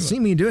see you They'll do see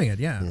it. me doing it,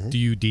 yeah. Do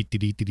you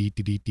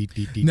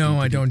No,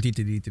 I don't.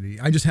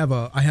 I just have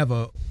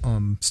a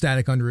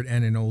static under it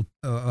and an old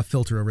a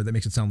filter over it that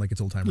makes it sound like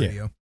it's old time Yeah.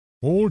 radio.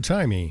 Old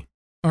timey.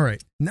 All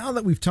right. Now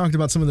that we've talked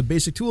about some of the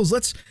basic tools,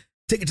 let's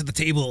take it to the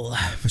table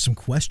for some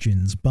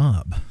questions,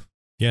 Bob.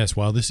 Yes,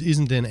 while this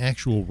isn't an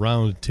actual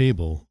round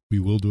table, we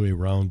will do a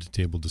round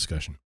table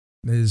discussion.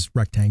 It is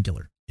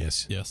rectangular.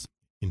 Yes, Yes.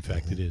 in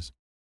fact it is.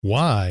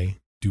 Why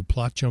do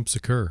plot jumps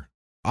occur?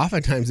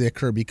 Oftentimes they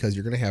occur because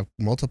you're going to have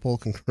multiple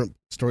concurrent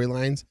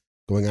storylines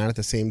going on at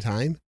the same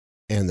time,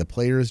 and the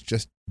players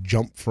just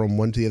jump from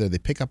one to the other. They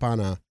pick up on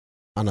a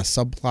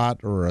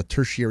subplot or a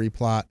tertiary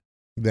plot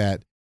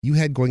that you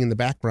had going in the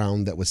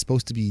background that was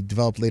supposed to be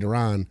developed later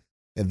on,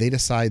 and they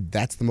decide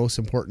that's the most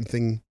important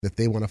thing that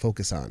they want to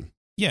focus on.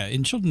 Yeah,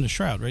 in Children of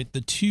Shroud, right?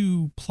 The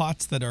two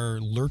plots that are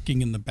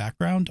lurking in the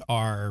background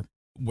are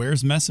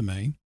where's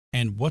Mesame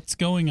and what's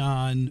going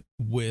on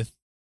with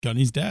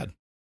Gunny's dad.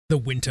 The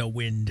Winter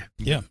Wind.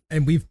 Yeah.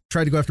 And we've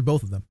tried to go after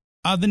both of them.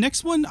 The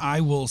next one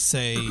I will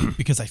say,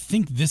 because I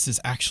think this is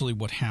actually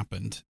what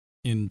happened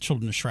in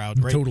Children of Shroud,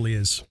 It right? totally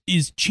is.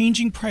 Is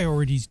changing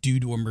priorities due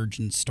to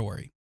emergent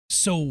story.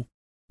 So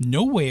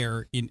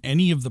nowhere in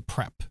any of the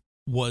prep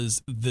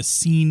was the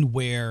scene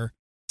where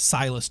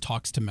Silas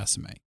talks to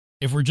Mesame.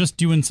 If we're just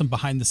doing some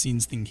behind the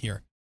scenes thing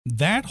here,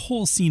 that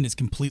whole scene is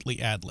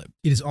completely ad-lib.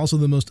 It is also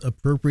the most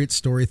appropriate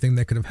story thing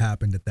that could have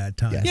happened at that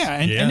time. Yes. Yeah,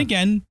 and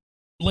again,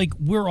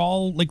 we're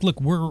all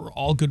we're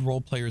all good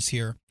role players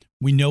here.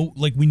 We know,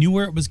 we knew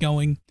where it was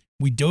going.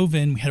 We dove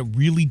in. We had a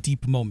really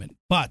deep moment.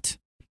 But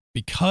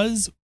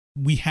because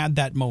we had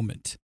that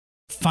moment,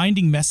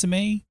 finding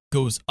Mesame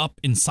goes up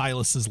in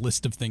Silas's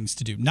list of things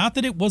to do. Not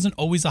that it wasn't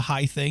always a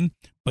high thing,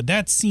 but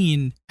that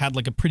scene had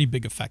a pretty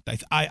big effect.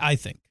 I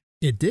think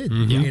It did.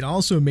 Mhm. It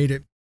also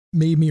made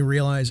me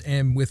realize,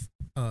 and with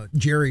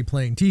Jerry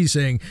playing T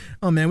saying,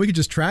 "Oh man, we could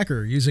just track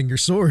her using your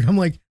sword." I'm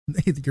like,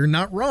 "You're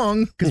not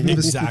wrong," because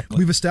Exactly.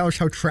 we've established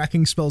how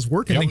tracking spells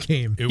work in the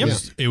game.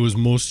 It was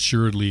most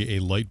assuredly a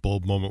light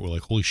bulb moment where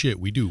holy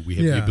shit, we have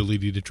Yeah. the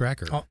ability to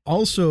track her.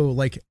 Also,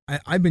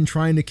 I've been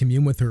trying to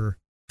commune with her.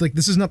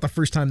 This is not the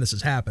first time this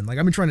has happened. I've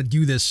been trying to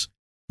do this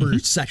for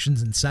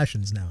sessions and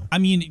sessions now. I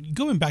mean,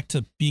 going back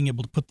to being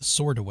able to put the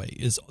sword away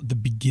is the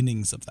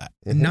beginnings of that.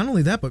 And not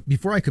only that, but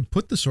before I could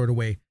put the sword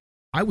away,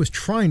 I was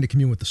trying to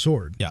commune with the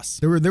sword. Yes.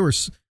 There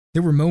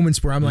were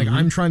moments where I'm like,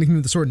 I'm trying to commune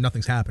with the sword and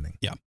nothing's happening.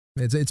 Yeah.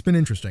 It's been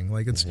interesting.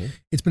 Like it's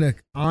been an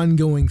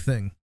ongoing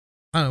thing.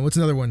 I don't know. What's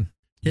another one?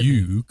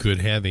 You could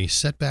have a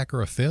setback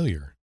or a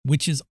failure.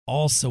 Which is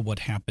also what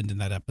happened in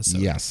that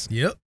episode. Yes.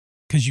 Yep.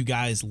 Because you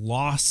guys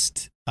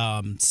lost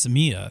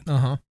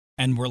Samia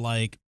and we're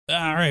like,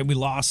 all right, we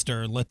lost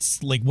her.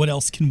 Let's, like, what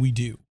else can we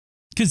do?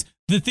 Because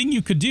the thing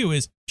you could do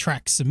is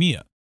track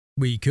Samia.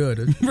 We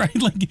could. Right?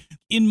 Like,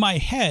 in my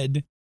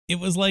head, it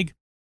was like,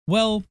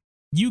 well,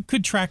 you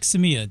could track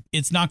Samia.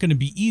 It's not going to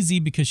be easy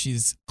because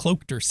she's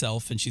cloaked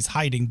herself and she's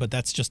hiding, but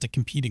that's just a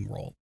competing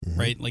role,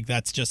 right? Like,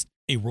 that's just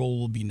a role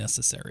will be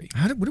necessary.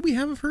 What did we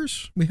have of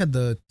hers? We had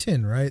the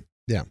tin, right?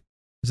 Yeah.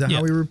 Is that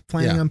how we were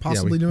planning on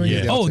possibly doing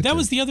it? Oh, that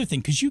was the other thing.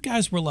 Because you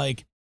guys were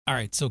like, all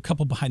right, so a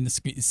couple behind the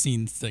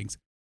scenes things.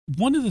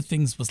 One of the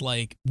things was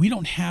like, we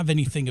don't have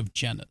anything of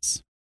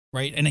Jenna's,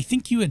 right? And I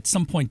think you at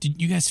some point,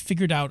 you guys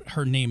figured out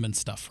her name and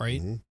stuff,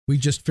 right? We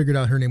just figured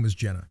out her name was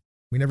Jenna.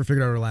 We never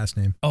figured out her last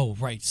name. Oh,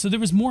 right. So there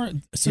was more.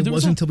 So it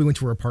wasn't until we went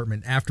to her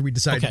apartment after we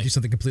decided to do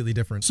something completely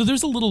different. So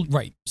there's a little,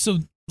 right. So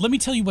let me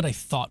tell you what I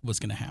thought was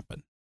going to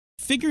happen.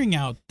 Figuring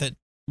out that,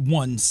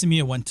 one,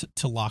 Samia went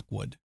to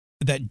Lockwood,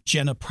 that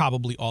Jenna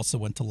probably also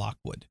went to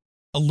Lockwood.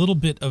 A little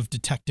bit of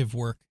detective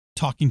work,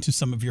 talking to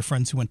some of your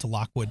friends who went to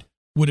Lockwood,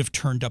 would have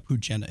turned up who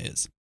Jenna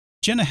is.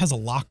 Jenna has a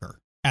locker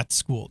at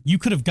school. You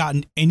could have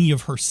gotten any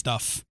of her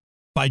stuff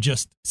by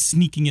just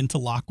sneaking into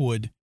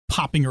Lockwood,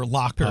 popping her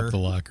locker, Pop the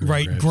locker,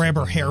 right? Grab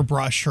her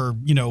hairbrush, her,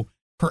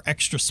 her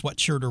extra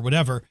sweatshirt or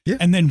whatever,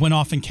 and then went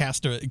off and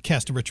cast a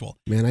ritual.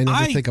 Man, I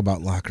never think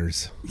about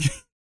lockers.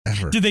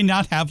 Ever. Did they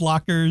not have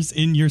lockers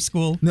in your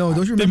school? No,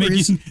 don't you remember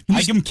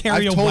make him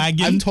carry a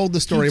wagon? I've told the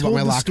story about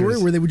my lockers. Story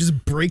where they would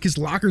just break his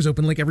lockers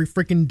open like every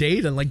freaking day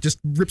and like just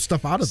rip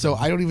stuff out of them. So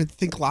I don't even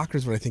think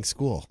lockers when I think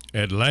school.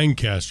 At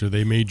Lancaster,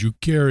 they made you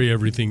carry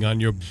everything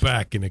on your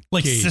back in a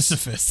like case.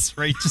 Sisyphus,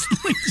 right?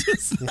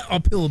 Just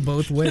uphill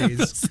both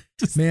ways.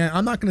 Man,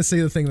 I'm not going to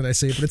say the thing that I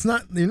say, but it's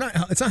not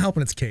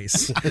helping its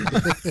case.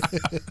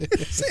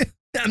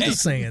 I'm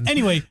just saying.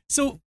 Anyway,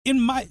 so in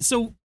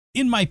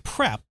my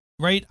prep,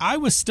 right, I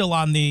was still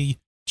on the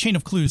chain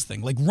of clues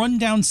thing, like run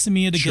down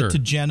Samia to get to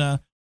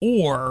Jenna,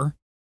 or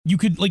you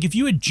could, like, if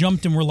you had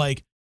jumped and were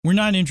like, we're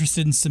not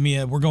interested in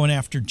Samia, we're going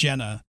after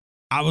Jenna,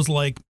 I was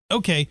like,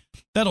 okay,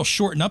 that'll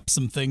shorten up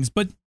some things,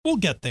 but we'll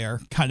get there,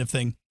 kind of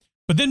thing.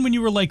 But then when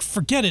you were like,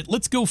 forget it,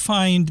 let's go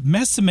find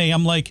Mesame,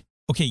 I'm like,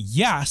 okay,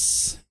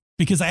 yes,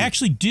 because I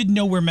actually did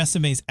know where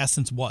Mesame's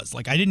essence was.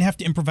 Like, I didn't have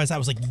to improvise. I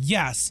was like,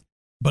 yes,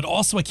 but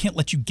also I can't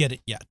let you get it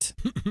yet.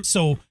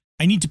 So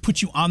I need to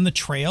put you on the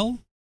trail.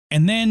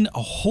 And then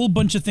a whole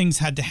bunch of things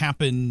had to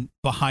happen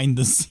behind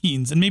the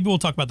scenes. And maybe we'll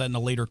talk about that in a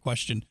later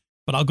question.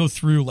 But I'll go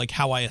through like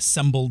how I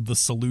assembled the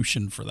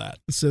solution for that.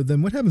 So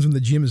then what happens when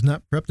the GM has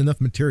not prepped enough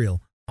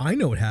material? I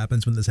know what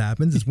happens when this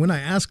happens. Is when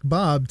I ask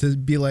Bob to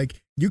be like,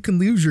 you can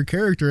lose your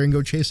character and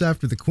go chase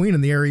after the queen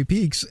in the Airy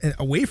Peaks, and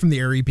away from the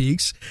Airy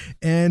Peaks.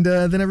 And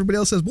then everybody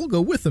else says, we'll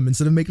go with them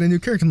instead of making a new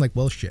character. I'm like,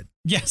 well, shit.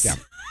 Yes. Yeah.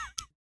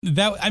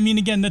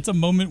 Again, that's a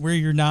moment where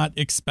you're not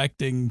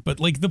expecting, but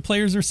like the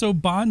players are so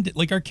bonded,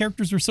 like our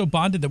characters are so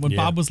bonded that when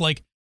Bob was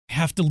like, I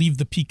have to leave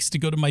the peaks to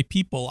go to my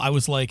people, I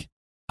was like,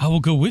 I will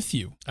go with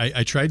you.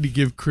 I tried to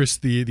give Chris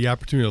the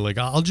opportunity, like,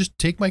 I'll just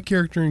take my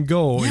character and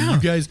go, and you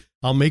guys,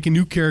 I'll make a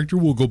new character,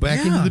 we'll go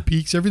back into the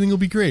peaks, everything will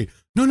be great.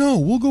 No,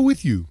 we'll go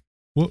with you.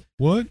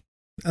 What?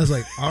 I was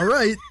like, all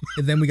right.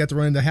 And then we got to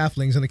run into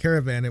halflings in a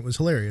caravan. It was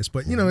hilarious,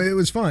 but it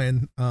was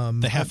fine.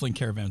 The halfling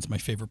caravan is my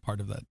favorite part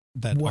of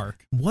that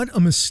arc. What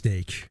a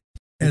mistake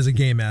as a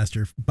game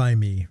master by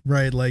me,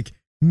 right? Like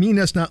me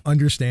just not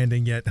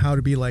understanding yet how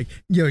to be like,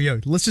 yo,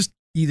 let's just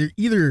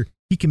either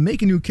he can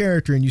make a new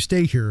character and you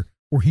stay here,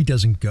 or he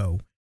doesn't go.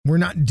 We're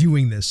not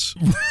doing this.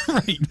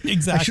 Right,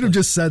 exactly. I should have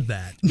just said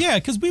that. Yeah,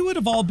 because we would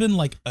have all been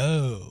like,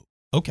 oh,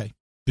 okay.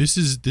 This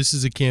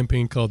is a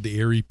campaign called the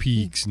Airy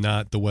Peaks,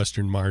 not the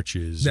Western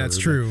Marches. That's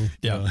true.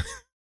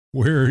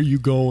 Where are you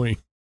going?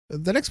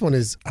 The next one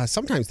is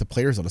sometimes the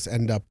players will just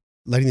end up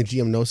letting the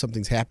GM know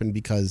something's happened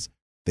because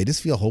they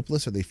just feel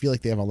hopeless or they feel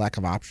like they have a lack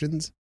of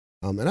options.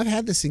 And I've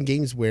had this in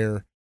games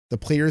where the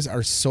players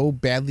are so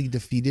badly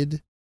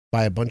defeated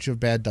by a bunch of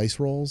bad dice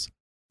rolls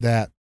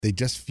that they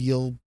just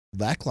feel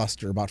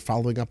lackluster about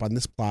following up on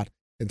this plot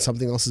and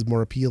something else is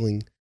more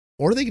appealing.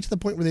 Or they get to the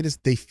point where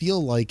they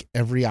feel like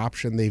every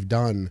option they've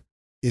done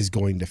is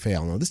going to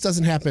fail. Now, this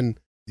doesn't happen.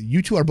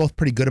 You two are both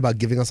pretty good about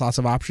giving us lots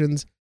of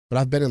options, but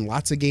I've been in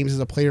lots of games as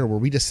a player where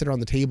we just sit around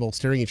the table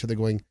staring at each other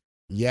going,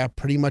 yeah,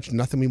 pretty much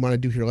nothing we want to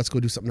do here. Let's go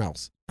do something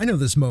else. I know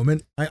this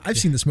moment. I've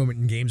seen this moment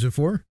in games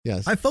before.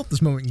 Yes. I felt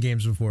this moment in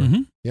games before.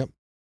 Mm-hmm. Yep.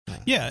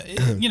 Yeah,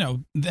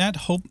 that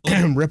hope.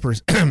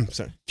 Rippers.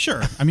 Sorry.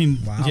 Sure. I mean,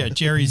 yeah,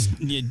 Jerry's.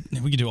 We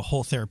could do a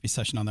whole therapy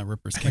session on that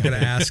Rippers. I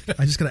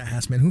just gotta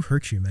ask, man, who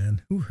hurt you,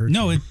 man? Who hurt you?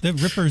 No, the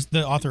Rippers,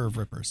 the author of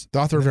Rippers. The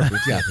author of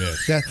Rippers, yeah.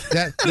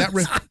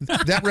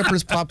 That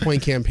Rippers plot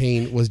point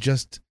campaign was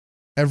just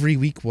every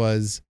week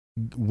was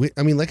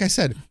I mean, like I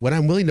said, when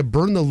I'm willing to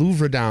burn the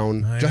Louvre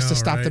down I just to know,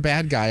 stop right? the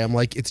bad guy, I'm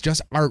like, it's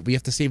just art. We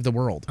have to save the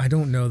world. I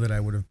don't know that I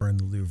would have burned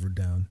the Louvre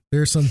down.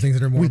 There are some things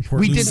that are more We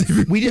important.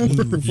 didn't. We didn't.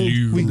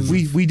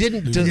 We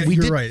didn't. Yeah, we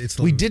you're did, right. It's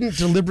the we Louvre. didn't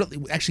deliberately.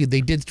 Actually,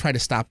 they did try to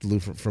stop the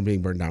Louvre from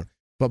being burned down.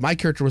 But my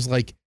character was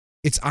like,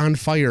 it's on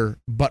fire,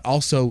 but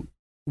also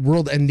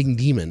world-ending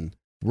demon.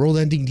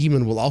 World-ending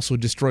demon will also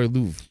destroy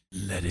Louvre.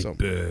 Let it So-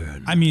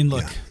 burn. I mean,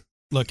 look.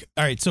 All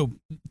right. So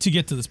to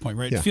get to this point,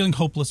 right? Yeah. Feeling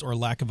hopeless or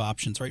lack of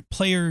options, right?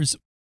 Players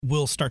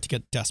will start to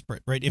get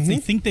desperate, right? If they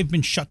think they've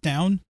been shut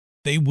down,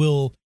 they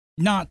will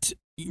not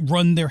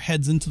run their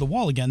heads into the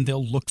wall again.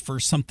 They'll look for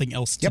something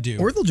else to do,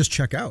 Or they'll just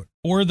check out.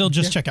 or they'll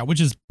just check out, which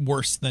is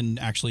worse than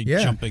actually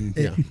Yeah. jumping.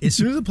 As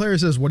soon as the player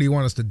says, "What do you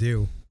want us to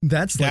do?"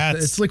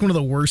 It's like one of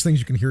the worst things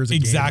you can hear as a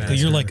Exactly.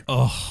 game You're master. like,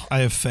 oh, I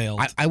have failed.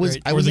 I was-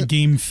 right? I or was the in-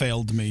 game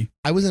failed me.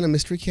 I was in a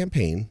mystery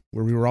campaign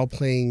where we were all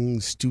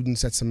playing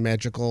students at some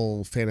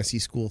magical fantasy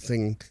school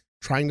thing,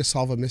 trying to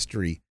solve a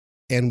mystery,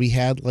 and we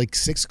had like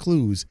 6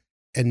 clues,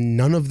 and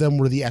none of them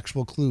were the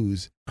actual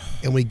clues.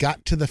 And we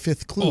got to the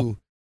 5th clue,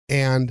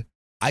 and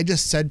I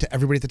just said to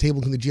everybody at the table,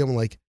 including the GM, I'm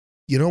like,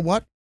 you know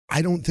what?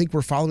 I don't think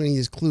we're following any of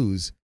these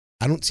clues.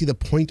 I don't see the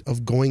point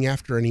of going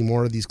after any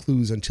more of these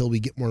clues until we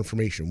get more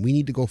information. We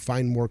need to go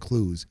find more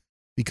clues,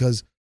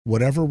 because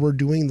whatever we're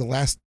doing the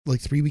last like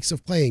 3 weeks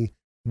of playing,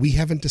 we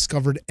haven't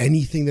discovered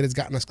anything that has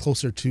gotten us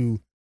closer to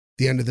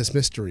the end of this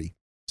mystery.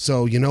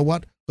 So you know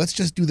what? Let's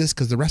just do this,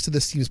 because the rest of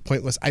this seems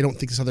pointless. I don't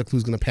think this other clue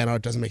is going to pan out.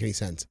 It doesn't make any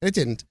sense. And it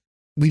didn't.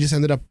 We just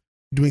ended up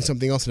doing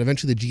something else. And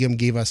eventually the GM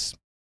gave us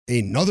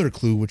another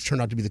clue, which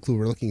turned out to be the clue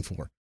we're looking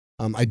for.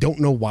 I don't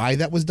know why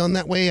that was done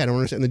that way. I don't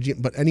understand the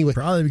GM. But anyway.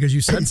 Probably because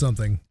you said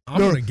something. I'm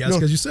going to guess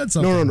because you said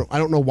something. No. I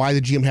don't know why the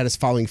GM had us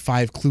following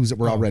 5 clues that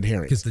were all red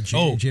herrings. Because the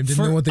GM didn't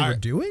know what they were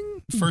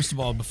doing? First of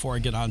all, before I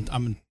get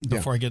on,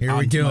 before I get Here we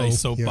onto go. my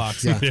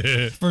soapbox.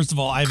 Yeah. First of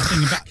all, I have a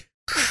thing about.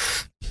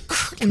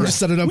 I'm going to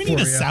set it up We for need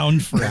you. a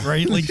sound for it,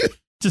 right? Like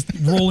just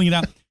rolling it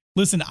out.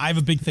 Listen, I have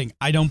a big thing.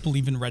 I don't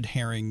believe in red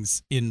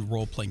herrings in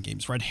role playing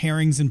games. Red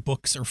herrings in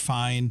books are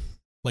fine,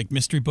 like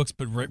mystery books,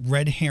 but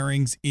red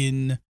herrings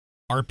in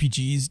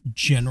RPGs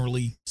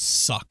generally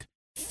suck.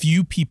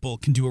 Few people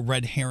can do a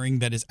red herring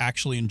that is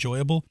actually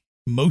enjoyable.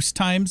 Most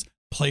times,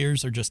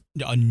 players are just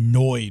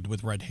annoyed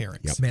with red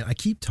herrings. Man, I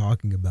keep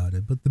talking about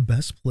it, but the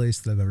best place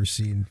that I've ever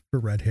seen for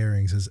red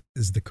herrings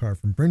is the car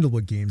from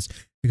Brindlewood Games,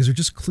 because they're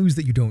just clues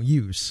that you don't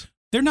use.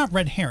 They're not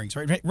red herrings,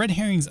 right? Red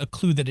herrings a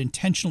clue that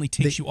intentionally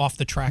takes you off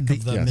the track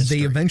of the mystery.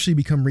 They eventually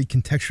become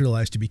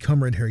recontextualized to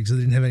become red herrings, so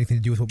they didn't have anything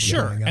to do with what was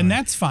going on. And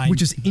that's fine.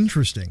 Which is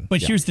interesting.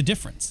 But here's the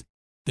difference.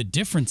 The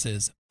difference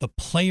is the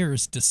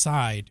players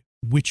decide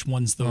which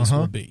ones those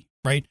will be,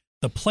 right?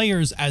 The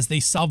players, as they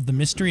solve the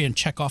mystery and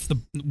check off the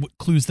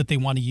clues that they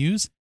want to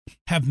use,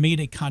 have made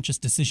a conscious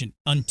decision.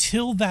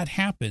 Until that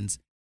happens,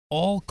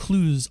 all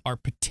clues are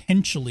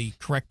potentially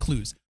correct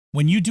clues.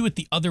 When you do it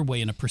the other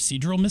way in a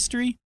procedural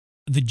mystery,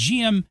 the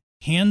GM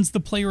hands the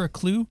player a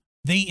clue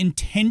they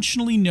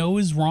intentionally know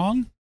is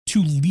wrong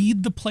to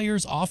lead the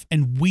players off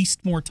and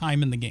waste more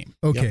time in the game.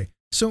 Okay.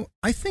 So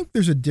I think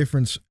there's a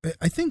difference.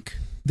 I think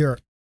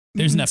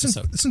there's an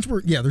episode. Since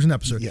there's an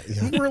episode. Yeah.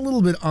 We're a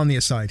little bit on the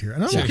aside here.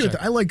 And I'm okay with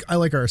that. I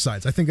like our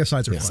asides. I think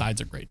asides are fun.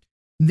 Sides are great.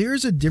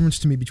 There's a difference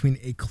to me between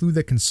a clue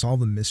that can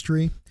solve a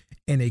mystery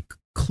and a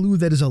clue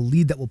that is a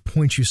lead that will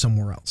point you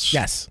somewhere else.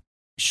 Yes.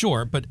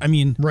 Sure, but I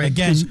mean, Right,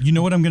 again, 'cause- you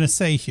know what I'm going to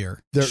say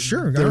here.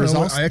 Sure. I There don't is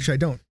know. also, I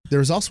don't.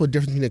 there's also a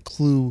difference between a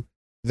clue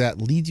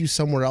that leads you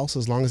somewhere else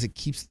as long as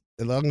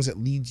it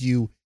leads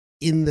you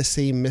in the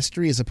same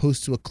mystery, as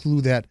opposed to a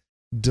clue that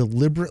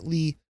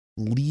deliberately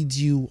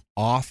leads you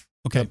off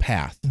the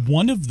path.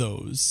 One of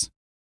those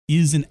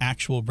is an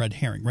actual red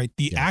herring, right?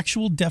 The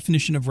actual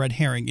definition of red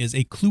herring is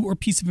a clue or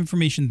piece of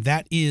information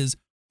that is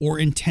or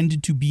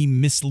intended to be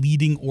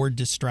misleading or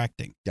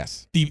distracting.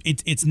 Yes.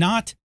 It's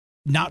not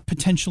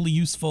potentially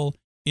useful.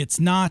 It's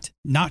not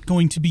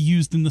going to be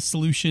used in the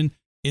solution.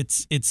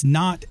 It's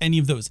not any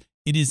of those.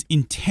 It is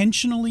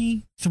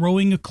intentionally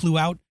throwing a clue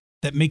out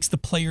that makes the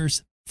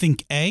players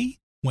think A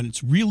when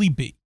it's really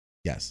B.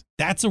 Yes.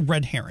 That's a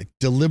red herring.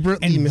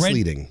 Deliberately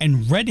misleading.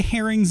 Red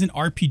herrings in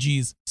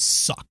RPGs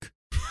suck.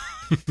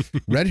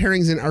 Red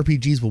herrings in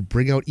RPGs will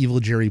bring out Evil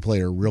Jerry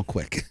player real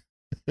quick.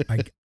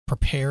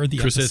 Prepare the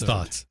Chris episode. has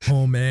thoughts.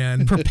 Oh,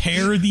 man.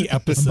 Prepare the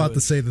episode. I'm about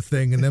to say the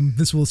thing, and then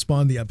this will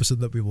spawn the episode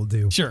that we will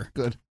do. Sure.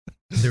 Good.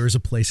 There is a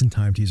place and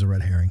time to use a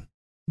red herring.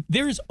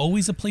 There is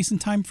always a place and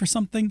time for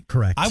something.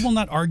 Correct. I will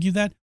not argue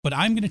that, but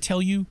I'm going to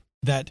tell you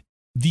that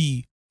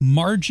the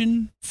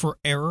margin for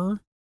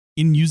error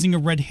in using a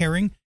red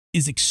herring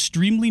is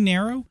extremely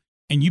narrow,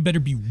 and you better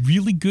be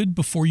really good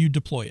before you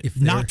deploy it.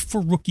 Not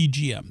for rookie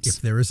GMs.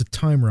 If there is a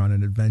timer on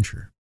an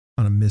adventure,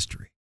 on a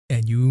mystery,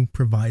 and you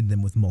provide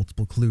them with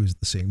multiple clues at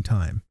the same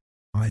time,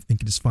 I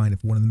think it is fine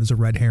if one of them is a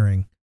red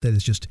herring that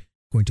is just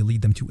going to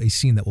lead them to a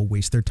scene that will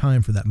waste their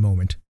time for that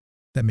moment.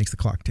 That makes the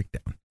clock tick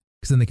down,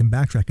 because then they can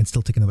backtrack and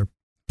still take another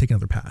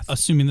path.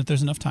 Assuming that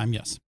there's enough time,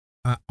 yes.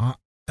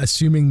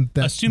 Assuming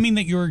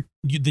that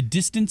the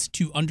distance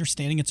to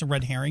understanding it's a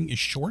red herring is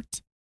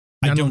short,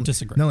 I don't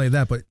disagree. Not only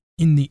that, but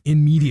in the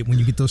immediate, when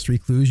you get those 3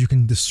 clues, you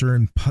can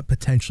discern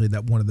potentially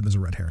that one of them is a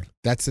red herring.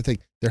 That's the thing.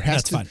 There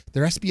has That's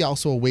fine. to be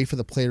also a way for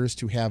the players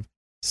to have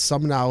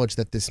some knowledge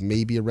that this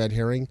may be a red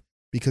herring,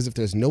 because if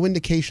there's no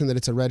indication that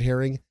it's a red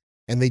herring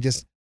and they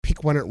just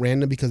pick one at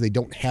random because they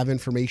don't have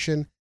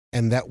information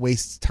and that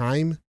wastes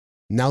time,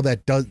 now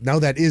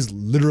that is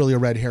literally a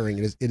red herring.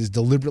 It is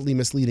deliberately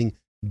misleading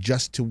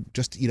just to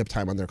eat up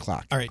time on their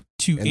clock. All right,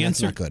 to And that's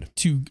answer not good.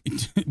 to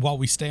while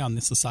we stay on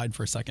this aside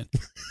for a second,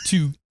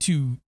 to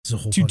It's a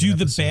whole do fucking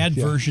the episode. bad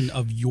yeah. version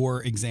of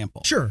your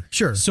example. Sure.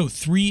 So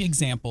 3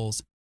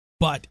 examples,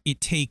 but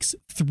it takes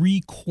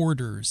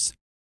 3/4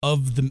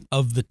 of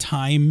the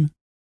time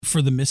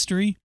for the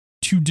mystery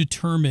to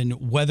determine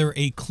whether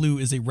a clue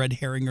is a red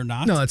herring or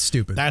not. No, that's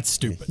stupid. That's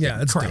stupid. Yeah,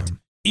 that's correct. dumb.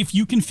 If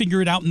you can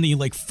figure it out in the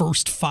like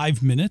first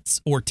 5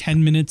 minutes or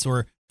 10 minutes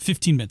or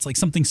 15 minutes, like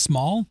something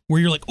small where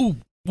you're like, oh,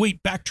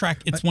 wait, backtrack.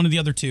 It's one of the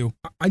other 2.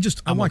 I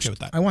I'm watched okay with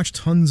that. I watched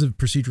tons of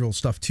procedural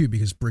stuff too,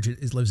 because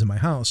Bridget lives in my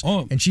house.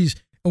 Oh. And she's,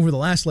 over the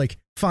last like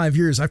 5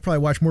 years, I've probably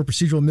watched more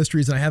procedural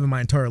mysteries than I have in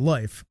my entire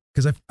life.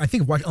 Because I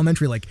think I've watched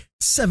Elementary like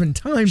 7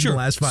 times in the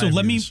last 5 so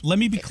years. let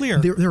me be clear.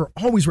 There are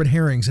always red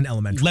herrings in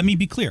Elementary. Let me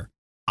be clear.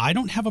 I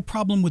don't have a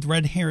problem with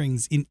red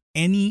herrings in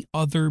any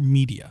other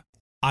media.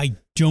 I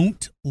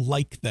don't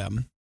like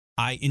them.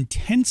 I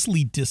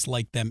intensely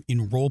dislike them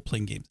in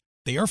role-playing games.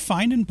 They are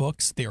fine in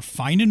books. They are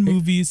fine in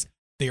movies.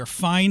 They are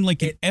fine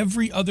like in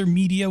every other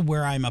media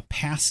where I'm a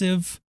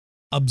passive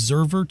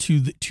observer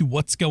to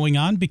what's going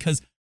on,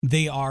 because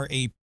they are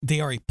a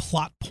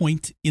plot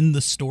point in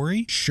the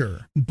story.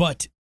 Sure.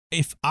 But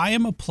if I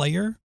am a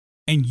player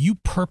and you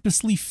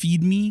purposely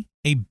feed me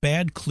a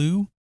bad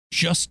clue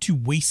just to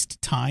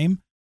waste time,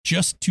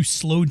 just to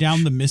slow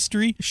down the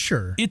mystery,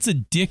 Sure. it's a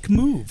dick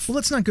move. Well,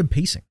 that's not good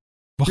pacing.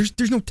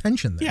 There's no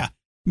tension there. Yeah.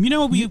 You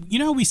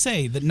know we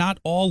say that not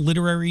all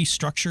literary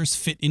structures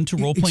fit into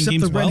role-playing Except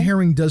games the red well.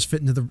 herring does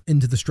fit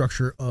into the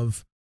structure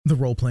of the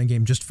role-playing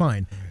game just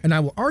fine. And I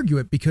will argue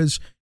it because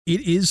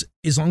it is,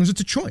 as long as it's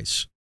a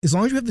choice. As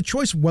long as you have the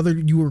choice whether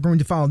you are going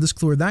to follow this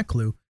clue or that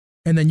clue,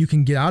 and then you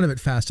can get out of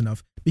it fast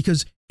enough,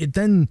 because it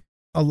then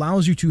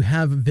allows you to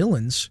have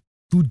villains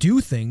who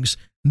do things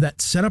that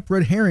set up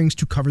red herrings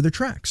to cover their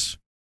tracks.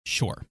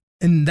 Sure.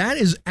 And that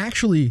is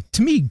actually,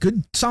 to me,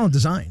 good, solid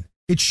design.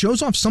 It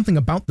shows off something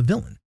about the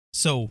villain.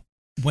 So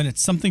when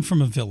it's something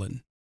from a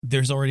villain,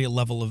 there's already a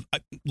level of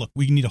look.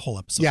 We need a whole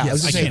episode. Yeah,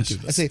 Yes, I saying, can't do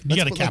this. You You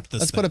got to cap this.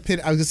 Let's thing. put a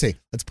pin. I was gonna say,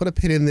 let's put a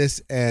pin in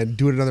this and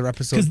do it another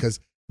episode, because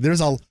there's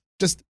a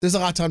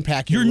lot to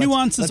unpack here. Your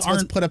nuances let's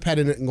aren't- put a pin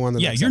in it and go on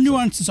the Yeah, next your episode.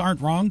 nuances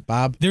aren't wrong.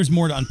 Bob. There's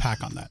more to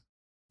unpack on that.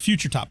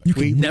 Future topic. You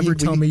can We- never we-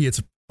 tell me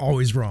it's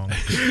always wrong.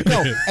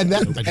 No, and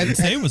that I didn't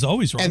say it was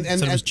always wrong. and- I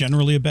said it was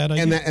generally a bad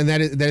idea. and that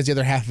is the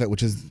other half of it,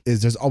 which is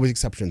there's always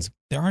exceptions.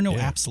 There are no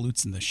Yeah.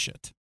 absolutes in this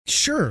shit.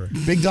 Sure.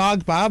 Big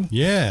dog, Bob.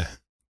 Yeah.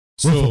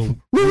 So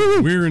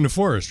we're in the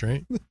forest,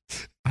 right?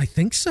 I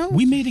think so.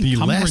 We made The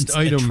last encumbrance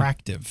item-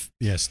 attractive.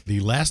 Yes. The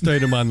last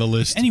item on the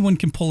list. Anyone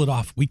can pull it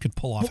off. We could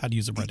pull off how to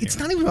use a red It's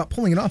herring. not even about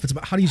pulling it off. It's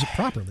about how to use it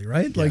properly,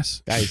 right?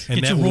 Yes. Guys, And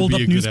Get that your will rolled be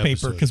up a good newspaper,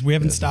 episode. because we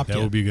haven't stopped That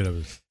yet. will be a good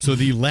episode. So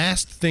the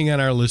last thing on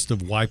our list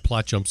of why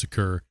plot jumps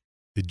occur,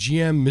 the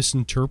GM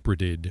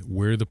misinterpreted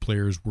where the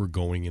players were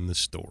going in the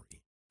story.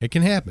 It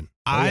can happen.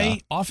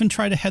 I often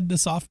try to head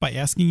this off by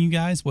asking you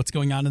guys what's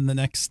going on in the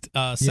next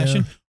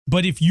session.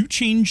 But if you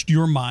changed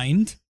your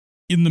mind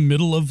in the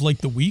middle of like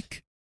the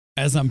week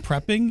as I'm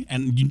prepping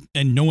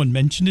and no one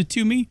mentioned it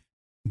to me,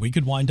 we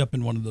could wind up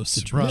in one of those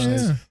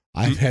situations. Yeah.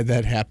 I've had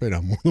that happen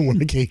on more than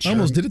one occasion. I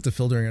almost did it to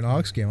Phil during an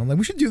Ox game. I'm like,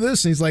 we should do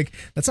this. And he's like,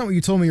 that's not what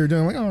you told me you were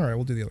doing. I'm like, all right,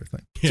 we'll do the other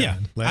thing. Yeah.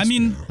 I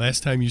mean,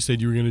 last time you said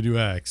you were going to do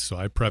X, so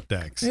I prepped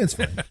X. Yeah, it's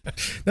fine.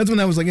 That's when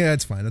I was like, yeah,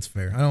 it's fine. That's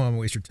fair. I don't want to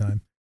waste your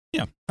time.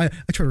 Yeah. I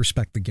try to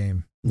respect the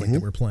game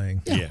that we're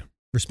playing. Yeah.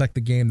 Respect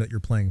the game that you're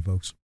playing,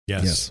 folks.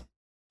 Yes.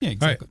 yeah,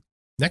 exactly.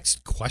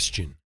 Next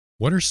question.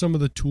 What are some of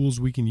the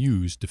tools we can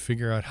use to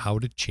figure out how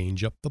to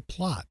change up the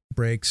plot?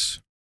 Breaks.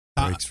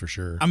 Breaks for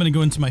sure. I'm going to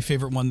go into my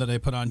favorite one that I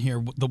put on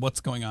here, the what's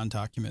going on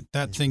document.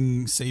 That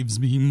thing saves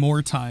me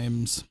more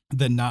times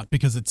than not,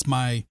 because it's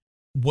my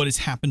what has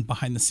happened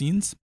behind the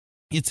scenes.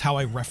 It's how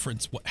I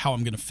reference how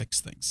I'm going to fix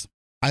things.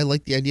 I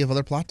like the idea of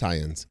other plot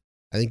tie-ins.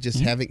 I think just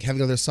having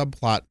another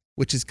subplot,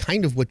 which is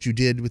kind of what you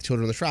did with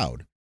Children of the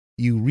Shroud.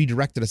 You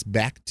redirected us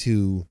back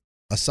to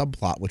a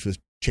subplot, which was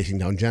chasing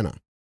down Jenna.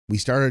 We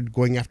started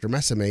going after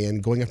Mesame,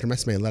 and going after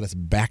Mesame led us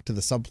back to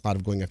the subplot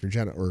of going after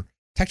Jenna, or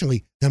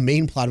technically the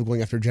main plot of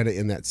going after Jenna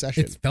in that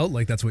session. It felt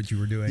like that's what you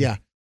were doing. Yeah.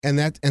 And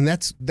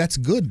that's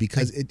good,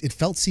 because it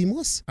felt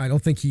seamless. I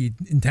don't think he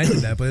intended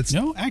that, but it's.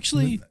 No,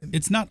 actually,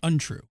 it's not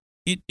untrue.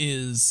 It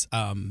is.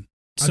 I'm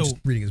So just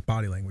reading his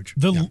body language.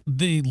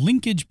 the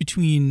linkage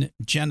between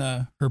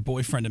Jenna, her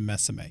boyfriend, and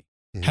Mesame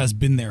has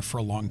been there for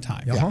a long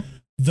time. Uh-huh.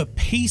 The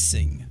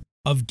pacing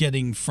of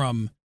getting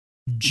from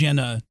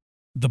Jenna,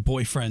 the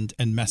boyfriend,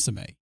 and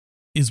Mesame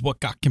is what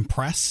got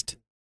compressed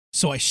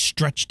So I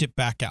stretched it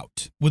back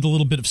out with a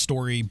little bit of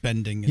story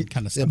bending and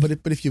kind of stuff.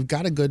 But if you've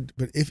got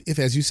if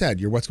as you said,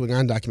 your what's going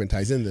on document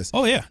ties in this.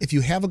 Oh yeah. If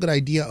you have a good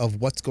idea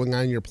of what's going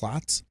on in your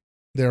plots,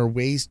 there are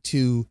ways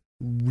to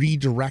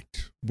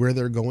redirect where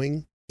they're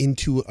going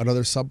into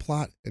another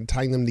subplot and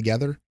tying them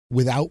together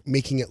without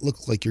making it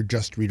look like you're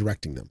just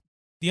redirecting them.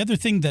 The other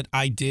thing that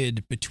I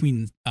did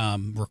between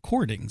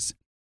recordings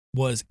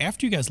was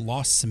after you guys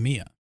lost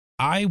Samia,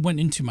 I went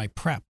into my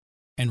prep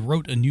and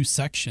wrote a new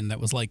section that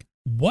was like,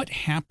 what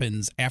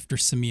happens after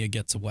Samia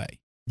gets away?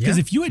 Because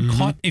if you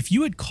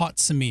had caught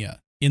Samia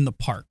in the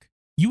park,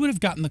 you would have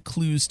gotten the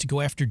clues to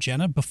go after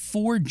Jenna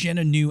before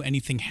Jenna knew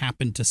anything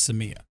happened to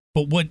Samia.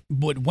 But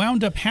what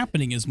wound up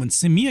happening is when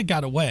Samia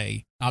got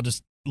away, I'll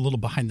just a little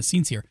behind the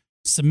scenes here,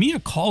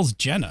 Samia calls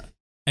Jenna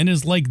and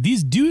is like,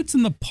 these dudes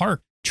in the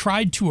park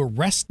tried to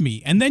arrest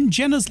me. And then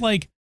Jenna's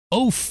like,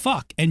 oh,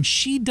 fuck. And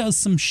she does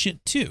some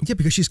shit too. Yeah,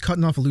 because she's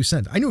cutting off a loose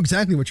end. I knew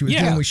exactly what she was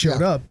doing when we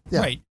showed up. Yeah.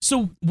 Right.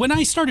 So when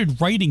I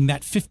started writing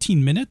that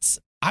 15 minutes,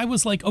 I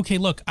was like, okay,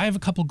 look, I have a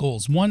couple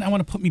goals. One, I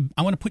want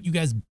to put you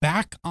guys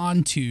back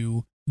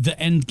onto the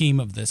end game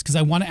of this because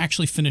I want to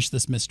actually finish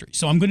this mystery.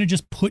 So I'm going to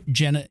just put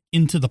Jenna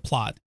into the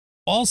plot.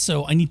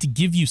 Also, I need to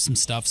give you some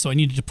stuff. So I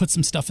needed to put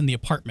some stuff in the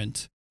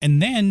apartment.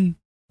 And then,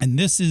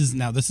 this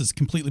is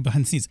completely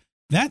behind the scenes.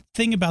 That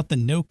thing about the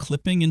no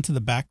clipping into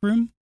the back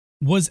room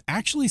was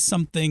actually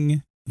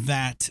something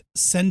that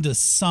Senda's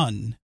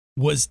son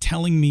was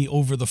telling me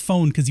over the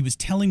phone because he was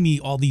telling me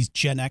all these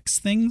Gen X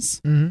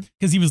things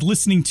because he was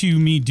listening to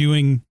me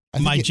doing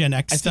Gen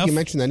X stuff. I think you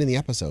mentioned that in the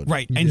episode.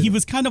 Right. And he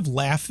was kind of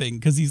laughing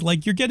because he's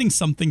like, you're getting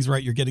some things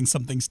right. You're getting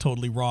some things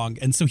totally wrong.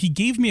 And so he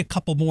gave me a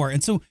couple more.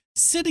 And so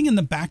sitting in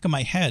the back of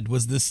my head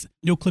was this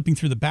no clipping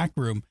through the back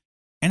room.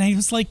 And I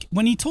was like,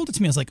 when he told it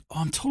to me, I was like, oh,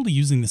 I'm totally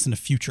using this in a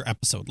future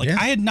episode. Like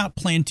I had not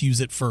planned to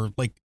use it for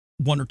like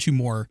one or two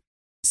more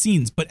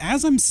scenes. But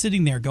as I'm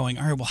sitting there going,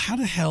 all right, well, how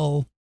the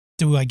hell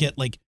do I get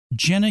like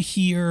Jenna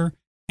here?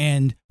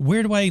 And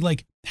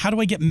how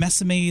do I get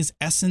Mesame's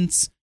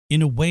essence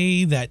in a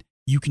way that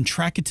you can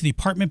track it to the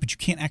apartment, but you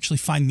can't actually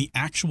find the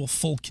actual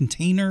full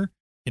container?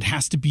 It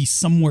has to be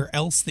somewhere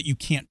else that you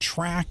can't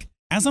track.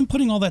 As I'm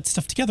putting all that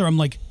stuff together, I'm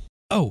like,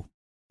 oh,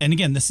 and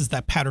again, this is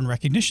that pattern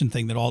recognition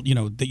thing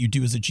that you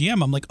do as a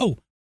GM. I'm like, oh,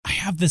 I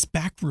have this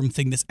backroom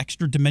thing, this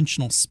extra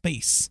dimensional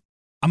space.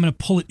 I'm going to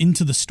pull it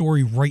into the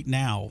story right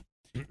now.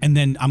 And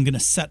then I'm going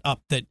to set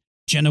up that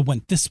Jenna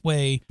went this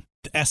way.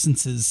 The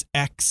essence is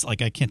X.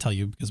 Like, I can't tell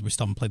you because we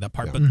still haven't played that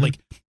part, but like,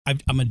 I'm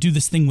going to do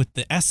this thing with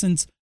the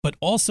essence, but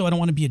also I don't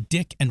want to be a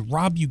dick and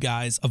rob you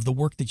guys of the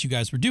work that you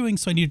guys were doing.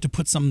 So I needed to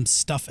put some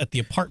stuff at the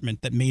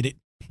apartment that made it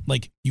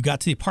like, you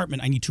got to the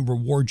apartment. I need to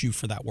reward you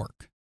for that work.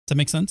 Does that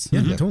make sense?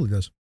 Yeah, it totally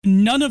does.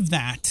 None of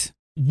that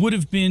would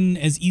have been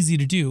as easy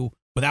to do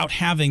without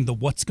having the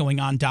what's going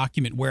on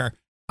document where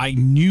I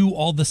knew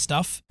all the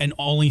stuff and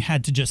only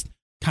had to just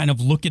kind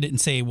of look at it and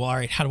say, well, all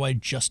right, how do I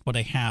adjust what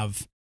I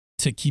have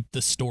to keep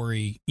the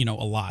story,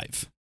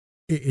 alive?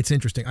 It's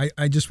interesting.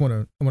 I just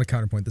want to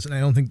counterpoint this, and I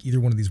don't think either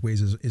one of these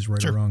ways is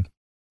right or wrong.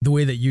 The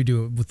way that you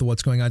do it with the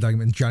what's going on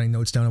document, jotting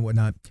notes down and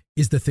whatnot,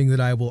 is the thing that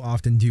I will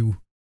often do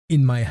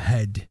in my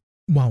head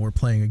while we're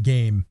playing a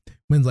game.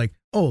 When like,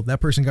 oh, that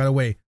person got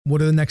away.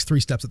 What are the next 3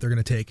 steps that they're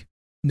going to take?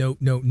 Note.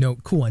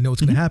 Cool. I know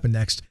what's going to happen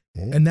next.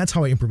 And that's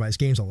how I improvise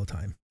games all the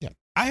time. Yeah.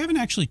 I haven't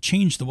actually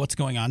changed the what's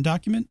going on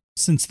document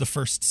since the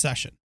first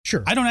session.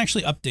 Sure. I don't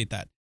actually update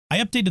that. I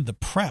updated the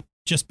prep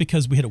just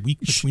because we had a week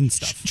between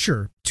stuff.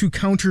 Sure. To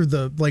counter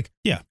the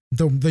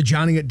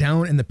jotting it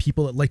down and the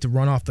people that like to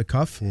run off the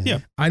cuff.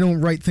 Yeah. I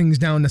don't write things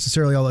down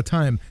necessarily all the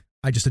time.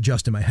 I just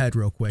adjust in my head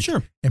real quick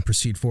and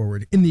proceed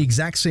forward in the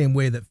exact same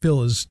way that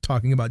Phil is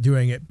talking about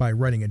doing it by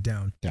writing it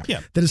down. Yeah.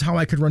 That is how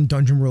I could run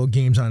Dungeon World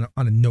games on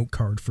a note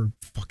card for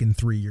fucking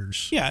 3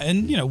 years. Yeah.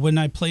 And, when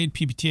I played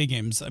PBTA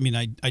games, I mean,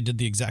 I did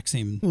the exact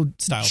same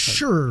style.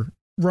 Sure.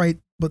 Right.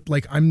 But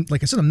like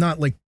I said, I'm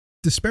not like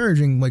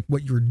disparaging like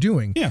what you're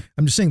doing. Yeah.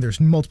 I'm just saying there's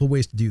multiple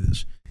ways to do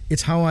this.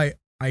 It's how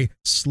I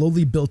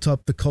slowly built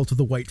up the Cult of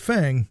the White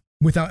Fang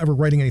without ever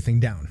writing anything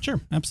down.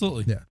 Sure.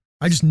 Absolutely. Yeah.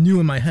 I just knew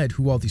in my head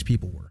who all these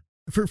people were.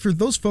 For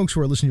those folks who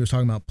are listening to us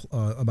talking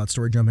about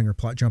story jumping or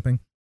plot jumping,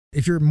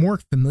 if you're more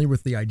familiar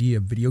with the idea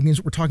of video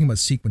games, we're talking about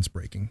sequence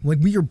breaking. Like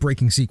we are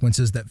breaking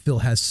sequences that Phil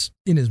has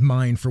in his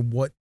mind for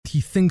what he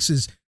thinks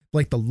is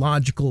like the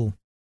logical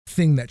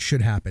thing that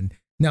should happen.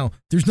 Now,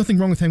 there's nothing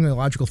wrong with having a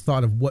logical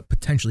thought of what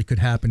potentially could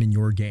happen in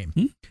your game,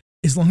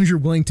 as long as you're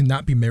willing to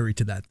not be married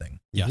to that thing.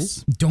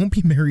 Yes. Don't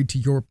be married to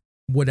your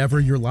whatever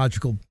your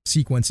logical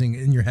sequencing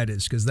in your head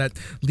is, because that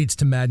leads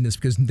to madness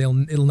because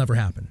it'll never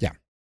happen. Yeah.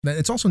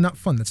 It's also not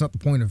fun. That's not the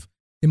point of,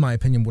 in my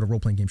opinion, what a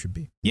role-playing game should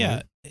be.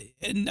 Yeah.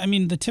 And I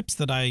mean, the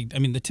tips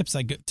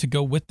I get to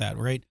go with that,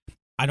 right?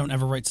 I don't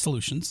ever write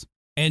solutions.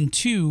 And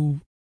 2,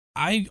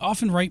 I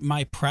often write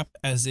my prep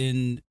as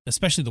in,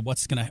 especially the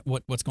what's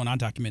going on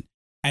document,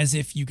 as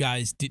if you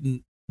guys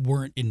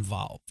weren't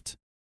involved.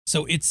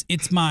 So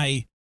it's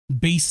my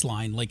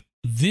baseline. Like,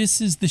 this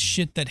is the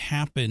shit that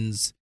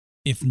happens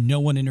if no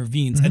one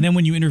intervenes. And then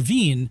when you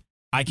intervene,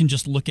 I can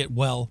just look at,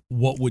 well,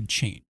 what would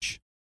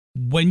change?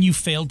 when you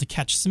failed to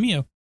catch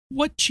Samia,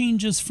 what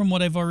changes from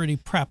what I've already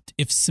prepped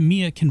if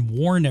Samia can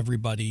warn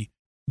everybody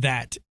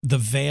that the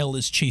Veil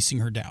is chasing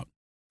her down?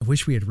 I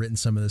wish we had written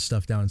some of this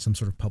stuff down in some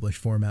sort of published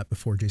format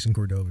before Jason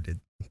Cordova did.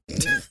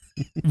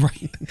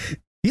 Right.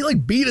 He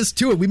like beat us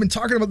to it. We've been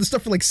talking about this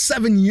stuff for like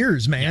 7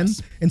 years, man.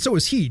 Yes. And so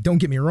is he. Don't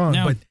get me wrong,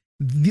 Now- but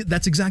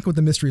that's exactly what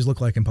the mysteries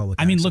look like in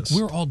public I mean, look, access.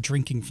 we're all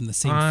drinking from the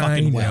same I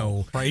fucking well,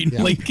 know. right?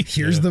 Yeah. Like,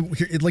 Here's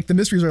like the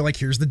mysteries are like,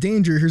 here's the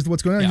danger, here's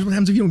what's going on, Yeah. he's what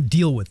happens if you don't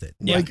deal with it.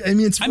 Yeah. Like, I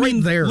mean, it's I right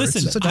mean, there.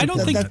 listen, it's such I a- don't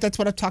think- that's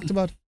what I've talked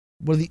about.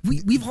 One of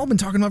the, we've all been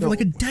talking about for No.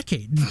 like a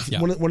decade.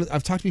 Yeah.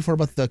 I've talked before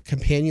about the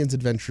Companions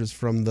adventures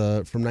from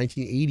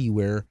 1980,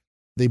 where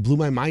they blew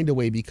my mind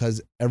away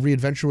because every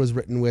adventure was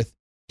written with,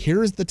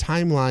 here's the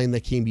timeline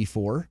that came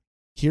before,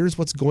 here's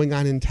what's going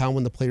on in town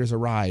when the players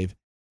arrive,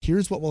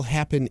 here's what will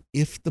happen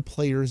if the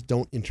players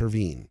don't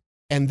intervene.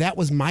 And that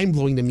was mind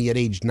blowing to me at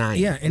age 9.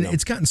 Yeah, and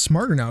it's gotten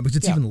smarter now because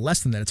it's Yeah. even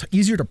less than that. It's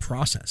easier to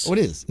process. Oh, it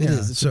is. It Yeah,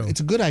 is. It's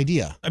a good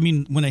idea. I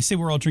mean, when I say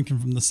we're all drinking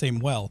from the same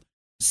well,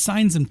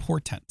 signs and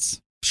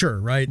portents,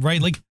 Sure, right?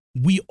 right? Like,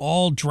 we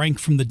all drank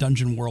from the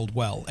Dungeon World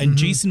well. And Mhm.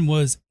 Jason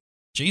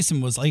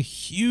was a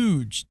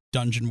huge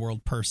Dungeon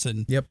World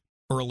person Yep.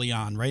 early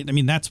on, right? I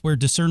mean, that's where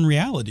Discern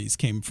Realities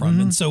came from.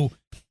 Mhm. And so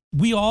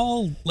we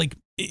all like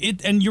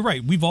it, and you're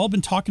right, we've all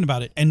been talking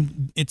about it.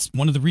 And it's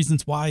one of the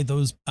reasons why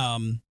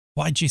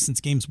why Jason's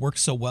games work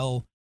so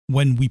well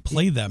when we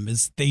play them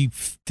is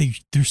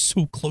they're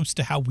so close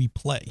to how we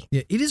play.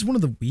 Yeah, it is one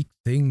of the weak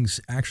things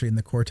actually in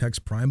the Cortex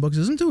Prime books.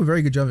 It doesn't do a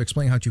very good job of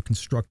explaining how to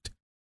construct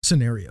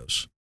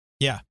scenarios.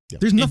 Yeah.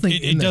 There's nothing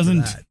It in there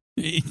doesn't. for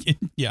that.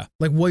 Yeah.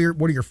 Like what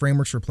are your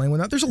frameworks for playing with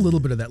that? There's a little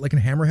bit of that, like in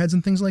Hammerheads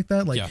and things like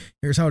that. Like Yeah.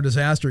 here's how a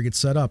disaster gets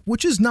set up,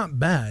 which is not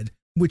bad,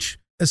 which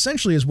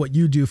essentially is what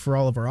you do for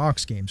all of our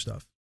Ox game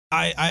stuff.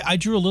 I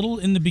drew a little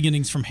in the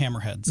beginnings from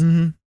Hammerheads,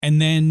 Mm-hmm.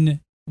 and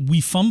then we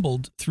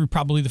fumbled through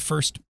probably the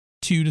first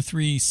 2 to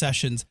 3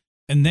 sessions,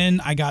 and then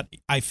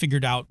I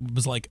figured out,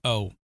 was like,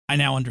 oh, I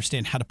now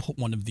understand how to put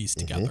one of these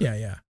together.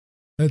 Yeah.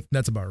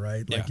 That's about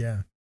right. Like,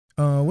 yeah.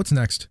 What's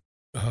next?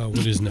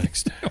 What is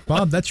next?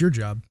 Bob, that's your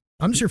job.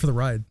 I'm just here for the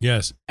ride.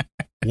 Yes.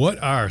 What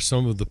are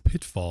some of the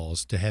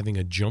pitfalls to having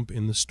a jump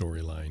in the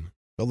storyline?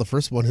 Well, the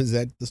first one is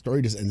that the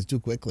story just ends too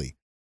quickly.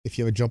 If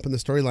you have a jump in the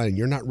storyline and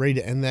you're not ready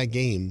to end that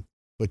game,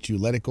 but you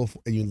let it go,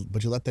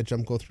 but you let that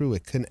jump go through,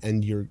 it can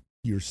end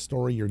your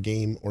story, your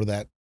game, or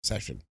that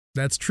session.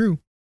 That's true.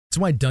 That's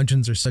why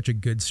dungeons are such a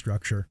good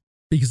structure,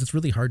 because it's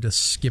really hard to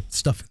skip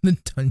stuff in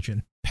the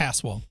dungeon.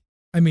 Pass wall.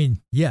 I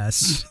mean,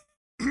 yes.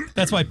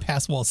 That's why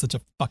pass wall is such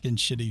a fucking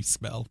shitty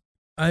spell.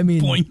 I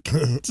mean,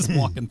 Boink. Just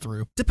walking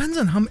through. depends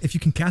on if you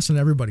can cast on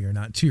everybody or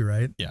not, too,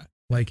 right? Yeah.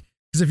 Like,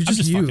 because if you're I'm just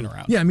just you, fucking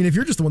around. yeah, I mean, if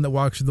you're just the one that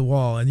walks through the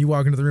wall and you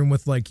walk into the room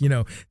with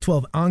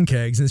 12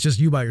 on-kegs and it's just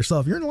you by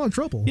yourself, you're in a lot of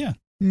trouble. Yeah.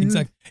 Mhm.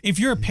 Exactly. If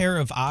you're a pair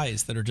of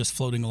eyes that are just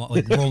floating along,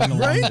 like rolling along,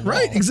 Right, the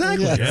right, wall,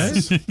 exactly.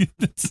 Yes.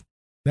 that's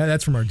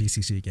That's from our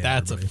DCC game.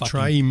 That's a everybody. fucking-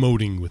 Try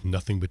emoting with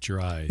nothing but your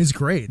eyes. It's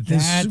great. It's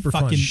that super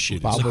fucking fun.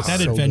 shit. Bob was that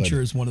so adventure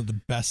good. is one of the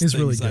best It's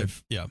things really good.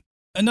 I've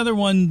Another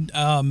one,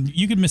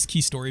 you could miss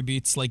key story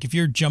beats. Like if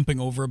you're jumping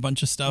over a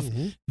bunch of stuff,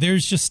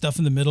 there's just stuff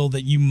in the middle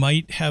that you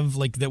might have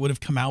that would have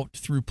come out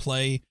through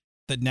play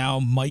that now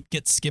might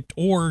get skipped,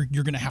 or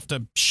you're gonna have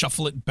to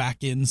shuffle it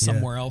back in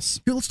somewhere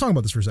else. Here, let's talk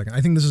about this for a second.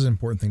 I think this is an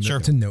important thing Sure.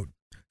 to note.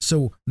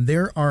 So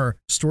there are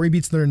story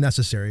beats that are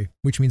necessary,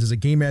 which means as a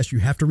game master,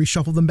 you have to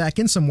reshuffle them back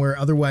in somewhere.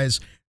 Otherwise,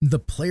 the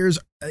players,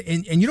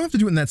 and you don't have to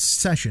do it in that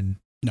session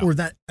No. or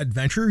that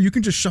adventure. You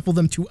can just shuffle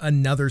them to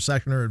another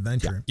session or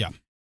adventure. Yeah.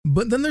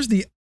 But then there's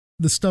the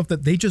stuff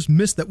that they just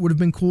missed that would have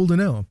been cool to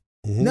know.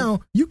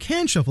 Now, you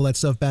can shuffle that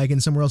stuff back in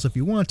somewhere else if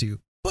you want to,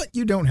 but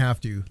you don't have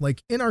to.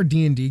 Like in our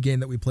D&D game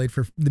that we've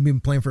been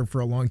playing for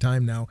a long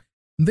time now,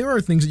 there are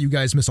things that you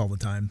guys miss all the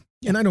time.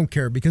 And I don't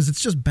care because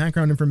it's just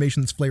background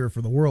information that's flavor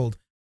for the world.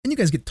 And you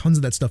guys get tons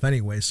of that stuff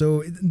anyway,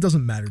 so it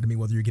doesn't matter to me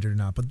whether you get it or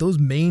not. But those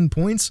main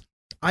points,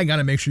 I got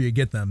to make sure you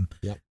get them.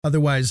 Yep.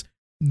 Otherwise,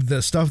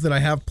 the stuff that I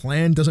have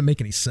planned doesn't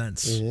make any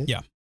sense.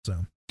 Yeah.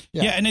 So,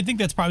 Yeah. Yeah, and I think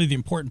that's probably the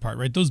important part,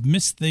 right? Those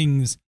missed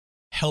things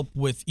help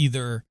with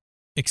either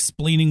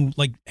explaining,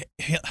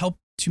 help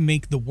to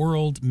make the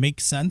world make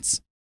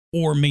sense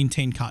or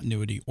maintain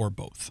continuity, or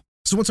both.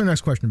 so what's our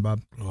next question,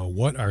 Bob?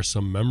 What are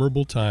some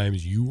memorable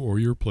times you or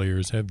your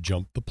players have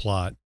jumped the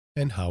plot,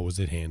 and how was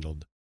it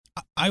handled?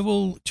 I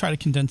will try to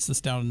condense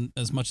this down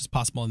as much as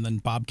possible, and then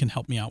Bob can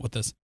help me out with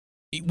this.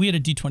 We had a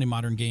D20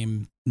 Modern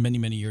game many,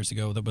 many years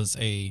ago that was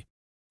a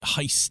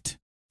heist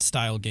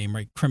style game,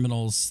 right?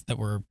 Criminals that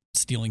were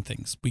stealing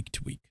things week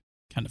to week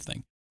kind of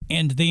thing.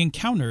 And they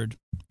encountered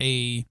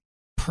a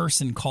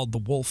person called the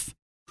Wolf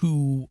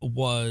who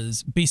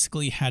was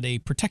basically had a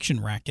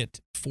protection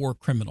racket for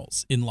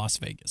criminals in Las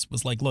Vegas.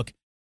 Was like, look,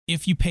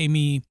 if you pay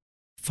me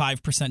 5%,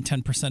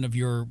 10% of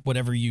your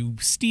whatever you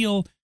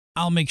steal,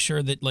 I'll make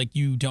sure that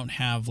you don't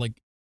have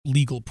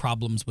legal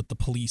problems with the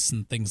police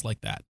and things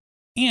like that.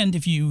 And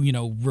if you,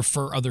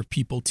 refer other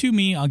people to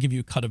me, I'll give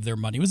you a cut of their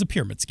money. It was a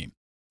pyramid scheme.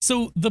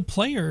 So the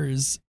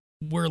players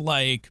were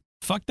like,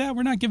 fuck that.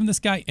 We're not giving this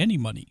guy any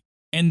money.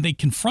 and they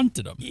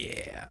confronted him.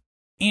 Yeah.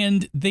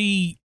 And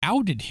they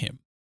outed him.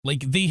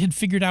 Like, they had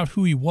figured out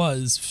who he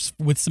was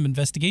with some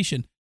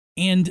investigation.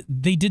 And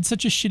they did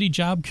such a shitty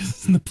job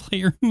because the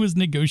player who was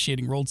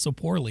negotiating rolled so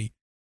poorly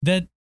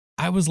that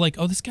I was like,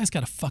 oh, this guy's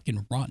got to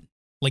fucking run.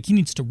 Like, he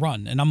needs to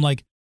run. And I'm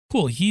like,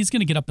 cool, he's going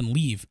to get up and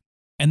leave.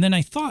 And then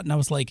I thought, and I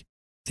was like,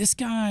 this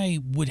guy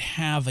would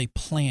have a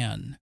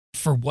plan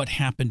for what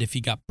happened if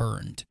he got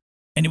burned.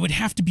 And it would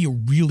have to be a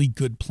really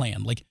good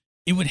plan. Like,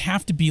 it would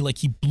have to be like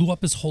he blew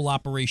up his whole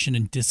operation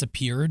and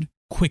disappeared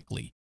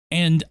quickly.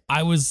 And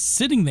I was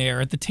sitting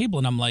there at the table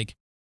and I'm like,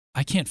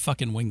 I can't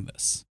fucking wing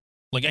this.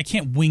 Like, I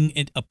can't wing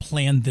it a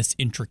plan this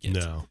intricate.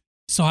 No.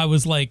 So I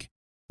was like,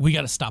 we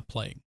got to stop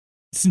playing.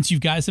 Since you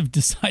guys have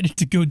decided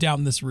to go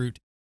down this route,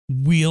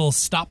 we'll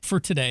stop for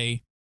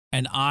today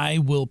and I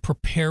will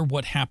prepare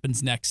what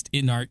happens next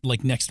in our,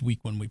 like, next week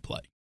when we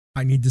play.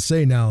 I need to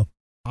say now,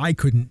 I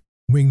couldn't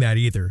wing that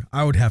either.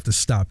 I would have to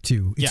stop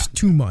too. It's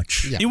too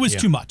much. Yeah. It was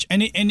too much.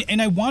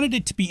 And I wanted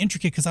it to be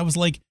intricate because I was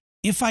like,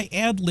 if I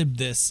ad-lib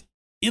this,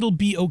 it'll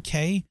be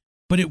okay,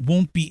 but it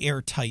won't be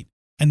airtight.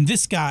 And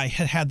this guy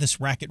had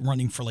this racket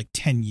running for like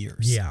 10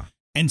 years. Yeah.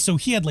 And so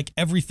he had like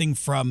everything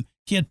from,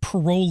 he had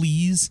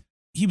parolees.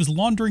 He was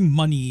laundering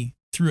money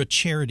through a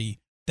charity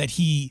that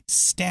he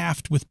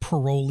staffed with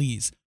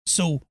parolees.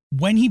 So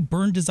when he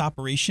burned his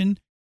operation,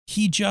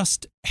 he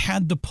just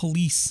had the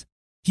police,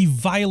 he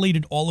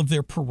violated all of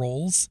their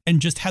paroles and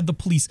just had the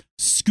police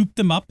scoop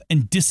them up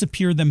and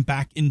disappear them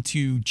back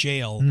into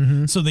jail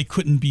so they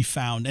couldn't be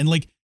found. And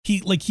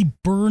he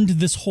burned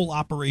this whole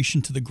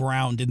operation to the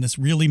ground in this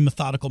really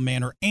methodical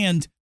manner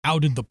and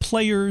outed the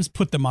players,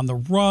 put them on the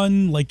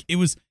run. Like, it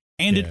was,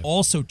 and it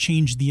also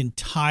changed the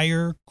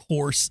entire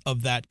course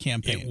of that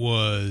campaign. It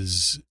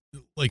was,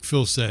 like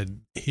Phil said,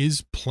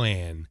 his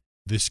plan,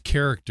 this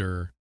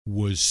character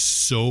was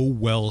so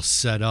well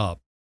set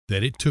up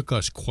that it took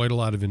us quite a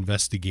lot of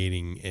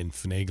investigating and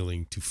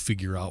finagling to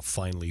figure out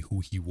finally who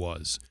he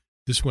was.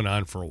 This went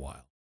on for a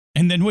while.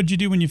 And then what'd you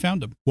do when you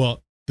found him?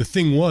 Well, the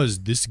thing was,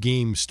 this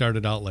game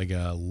started out like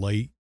a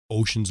light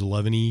Ocean's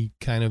 11-y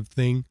kind of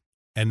thing.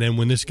 And then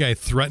when this guy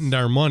threatened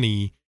our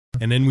money,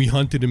 and then we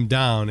hunted him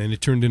down, and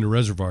it turned into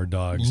Reservoir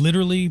Dogs.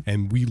 Literally.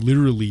 And we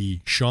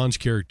literally, Sean's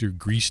character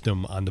greased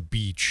him on the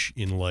beach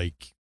in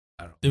like,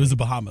 I don't know. It was the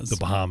Bahamas. The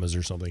Bahamas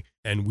or something.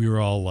 And we were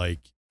all like,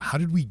 how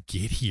did we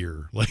get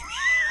here? Like,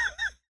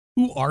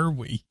 who are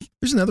we?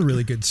 There's another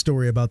really good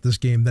story about this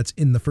game that's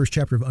in the first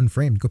chapter of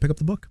Unframed. Go pick up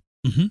the book.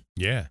 Mm-hmm.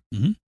 Yeah.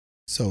 Mm-hmm.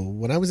 So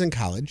when I was in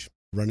college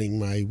running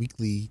my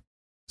weekly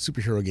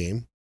superhero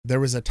game, there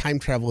was a time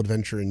travel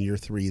adventure in year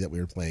 3 that we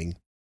were playing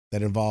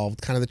that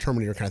involved kind of the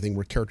Terminator kind of thing,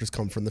 where characters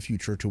come from the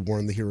future to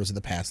warn the heroes of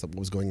the past that what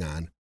was going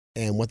on.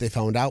 And what they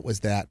found out was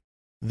that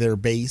their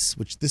base,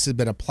 which this has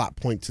been a plot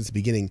point since the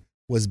beginning,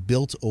 was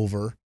built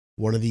over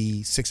one of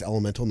the 6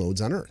 elemental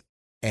nodes on Earth.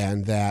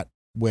 And that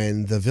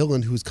when the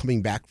villain who's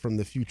coming back from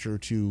the future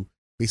to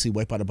basically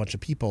wipe out a bunch of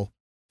people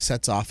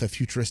sets off a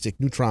futuristic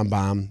neutron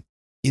bomb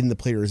in the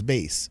player's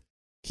base,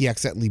 he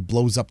accidentally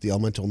blows up the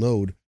elemental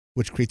node,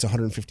 which creates a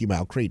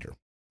 150-mile crater.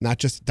 Not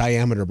just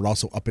diameter, but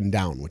also up and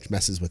down, which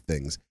messes with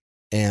things.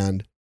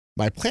 And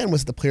my plan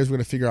was that the players were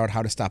going to figure out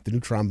how to stop the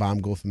neutron bomb,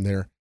 go from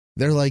there.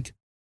 They're like,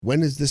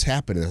 when does this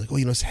happen? And they're like,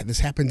 oh, this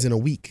happens in a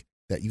week,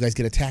 that you guys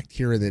get attacked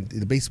here. And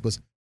the base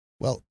was,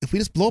 well, if we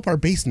just blow up our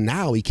base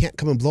now, he can't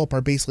come and blow up our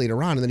base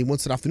later on. And then he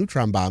wants it off the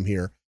neutron bomb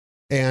here.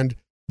 And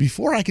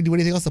before I could do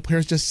anything else, the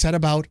players just set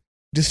about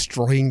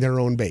destroying their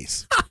own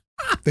base.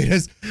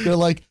 They're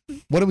like,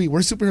 we're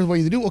superheroes, what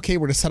do you do? Okay,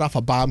 we're going to set off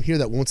a bomb here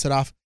that won't set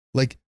off.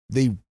 Like,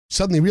 they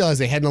suddenly realized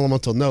they had an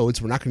elemental node,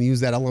 so we're not going to use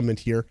that element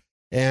here.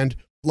 And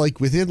like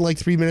within like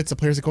 3 minutes, the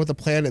players go with the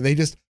plan and they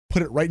just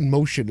put it right in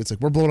motion. It's like,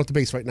 we're blowing up the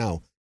base right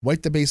now.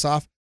 Wipe the base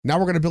off. Now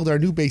we're going to build our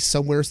new base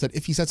somewhere so that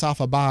if he sets off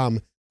a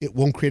bomb, it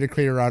won't create a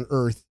crater on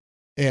Earth.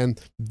 And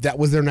that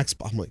was their next.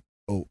 I'm like,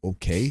 oh,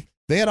 okay.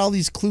 They had all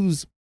these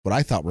clues, what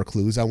I thought were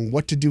clues on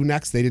what to do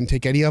next. They didn't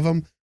take any of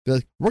them. They're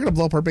like, we're going to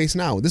blow up our base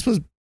now.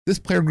 This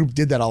player group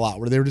did that a lot,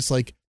 where they were just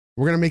like,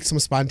 we're going to make some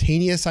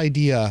spontaneous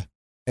idea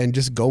and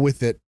just go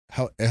with it,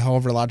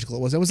 however logical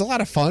it was. It was a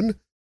lot of fun,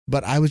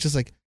 but I was just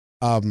like,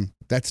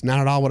 that's not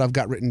at all what I've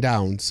got written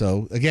down.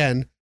 So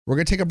again, we're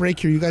going to take a break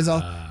here. You guys all,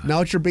 now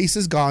that your base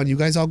is gone, you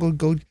guys all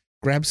go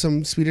grab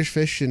some Swedish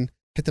fish and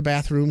hit the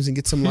bathrooms and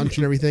get some lunch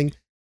and everything.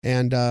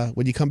 And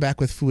when you come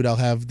back with food, I'll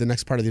have the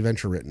next part of the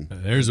adventure written.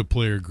 There's a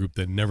player group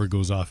that never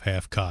goes off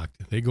half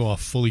cocked. They go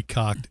off fully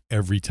cocked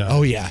every time.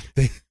 Oh yeah.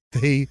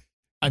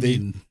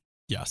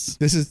 Yes.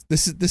 This is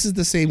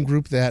the same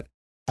group that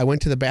I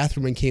went to the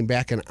bathroom and came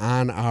back, and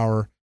on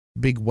our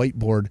big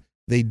whiteboard,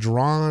 they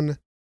drawn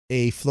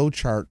a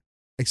flowchart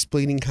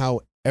explaining how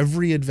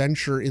every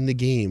adventure in the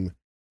game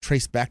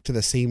traced back to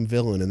the same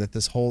villain, and that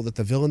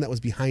the villain that was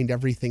behind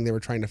everything they were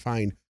trying to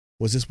find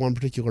was this one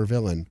particular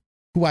villain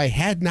who I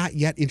had not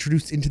yet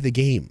introduced into the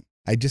game.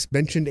 I just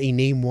mentioned a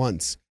name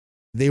once.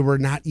 They were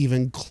not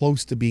even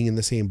close to being in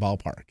the same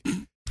ballpark.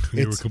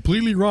 They were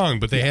completely wrong,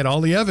 but they had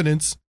all the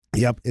evidence.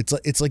 Yep,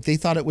 it's like they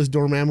thought it was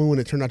Dormammu and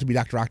it turned out to be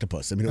Dr.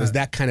 Octopus. I mean, it was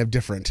that kind of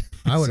different.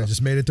 I would have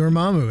just made it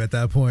Dormammu at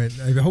that point.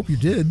 I hope you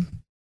did.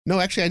 No,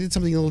 actually, I did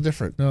something a little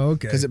different. Oh,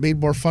 okay. Because it made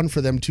more fun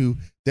for them to.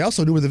 They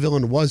also knew where the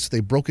villain was, so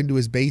they broke into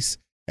his base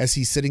as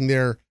he's sitting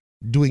there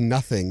doing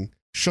nothing,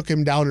 shook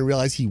him down, and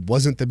realized he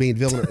wasn't the main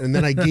villain. And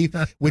then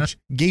which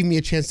gave me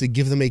a chance to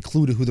give them a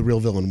clue to who the real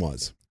villain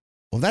was.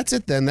 Well, that's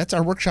it then. That's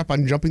our workshop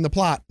on jumping the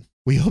plot.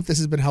 We hope this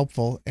has been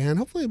helpful, and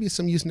hopefully it'll be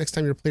some use next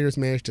time your players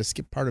manage to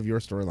skip part of your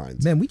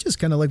storylines. Man, we just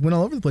kind of like went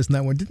all over the place in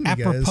that one, didn't we,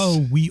 guys?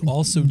 Apropos, we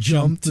also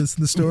jumped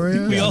the story.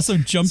 We also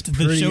jumped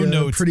the show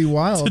notes. Pretty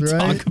wild, to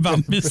right? talk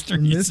about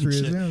mysteries.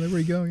 Yeah, there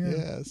we go. Yeah.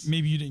 Yes.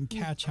 Maybe you didn't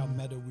catch how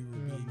meta we were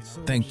being.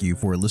 Thank you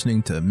for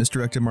listening to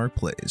Misdirected Mark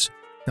Plays.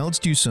 Now let's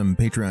do some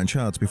Patreon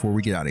shots before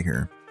we get out of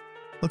here.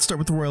 Let's start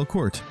with the Royal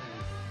Court.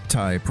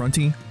 Ty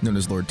Prunty, known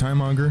as Lord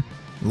Timemonger,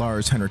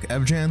 Lars Henrik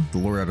Evjan, the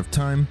Lord Out of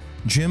Time,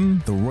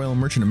 Jim, the Royal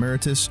Merchant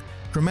Emeritus,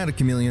 Chromatic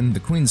Chameleon, the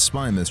Queen's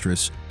Spy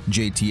Mistress,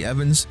 J.T.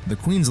 Evans, the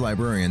Queen's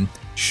Librarian,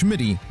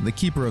 Schmitty, the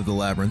Keeper of the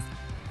Labyrinth,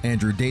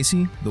 Andrew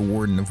Dacey, the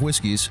Warden of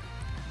Whiskies,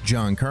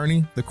 John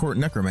Carney, the Court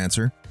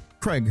Necromancer,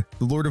 Craig,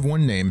 the Lord of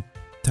One Name,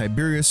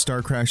 Tiberius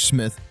Starcrash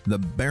Smith, the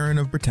Baron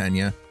of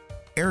Britannia,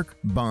 Eric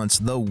Bonts,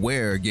 the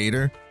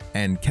Weregator,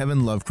 and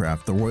Kevin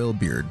Lovecraft, the Royal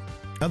Beard.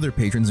 Other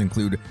patrons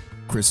include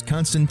Chris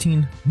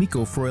Constantine,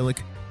 Miko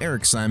Froelich,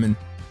 Eric Simon,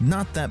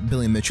 Not That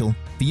Billy Mitchell,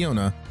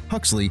 Fiona,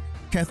 Huxley,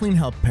 Kathleen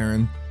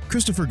Halperin,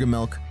 Christopher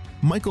Gamelk,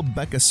 Michael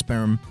Becca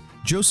Sperm,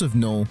 Joseph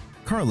Knoll,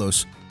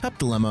 Carlos,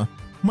 Heptilemma,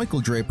 Michael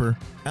Draper,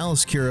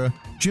 Alice Kira,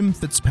 Jim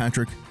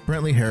Fitzpatrick,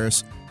 Brantley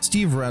Harris,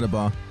 Steve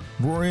Radabaugh,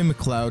 Rory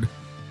McLeod,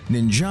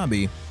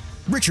 Ninjabi,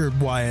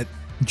 Richard Wyatt,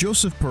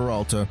 Joseph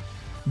Peralta,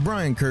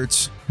 Brian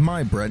Kurtz,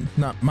 my Brett,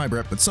 not my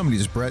Brett, but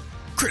somebody's Brett,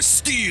 Chris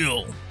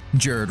Steele,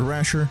 Jared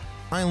Rasher,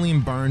 Eileen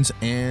Barnes,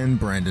 and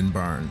Brandon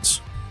Barnes.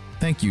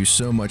 Thank you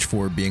so much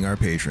for being our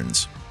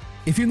patrons.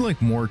 If you'd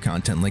like more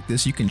content like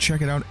this, you can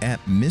check it out at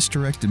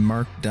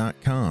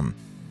misdirectedmark.com.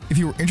 If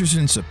you are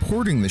interested in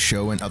supporting the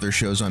show and other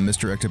shows on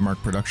Misdirected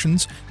Mark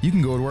Productions, you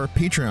can go to our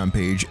Patreon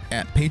page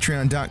at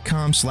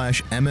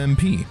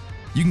patreon.com/MMP.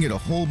 You can get a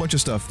whole bunch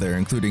of stuff there,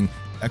 including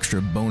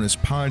extra bonus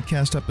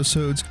podcast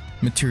episodes,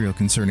 material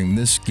concerning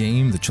this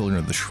game, The Children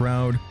of the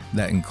Shroud.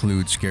 That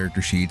includes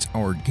character sheets,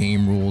 our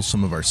game rules,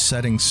 some of our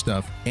setting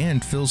stuff,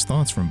 and Phil's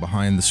thoughts from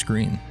behind the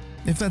screen.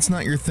 If that's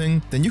not your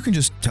thing, then you can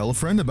just tell a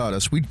friend about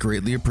us. We'd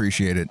greatly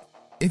appreciate it.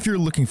 If you're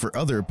looking for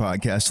other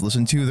podcasts to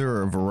listen to, there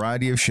are a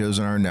variety of shows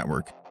on our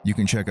network. You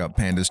can check out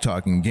Pandas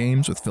Talking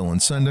Games with Phil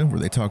and Senda, where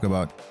they talk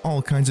about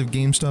all kinds of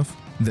game stuff.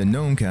 The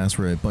Gnomecast,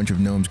 where a bunch of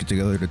gnomes get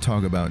together to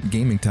talk about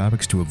gaming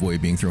topics to avoid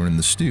being thrown in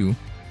the stew.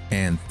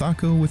 And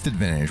Thaco with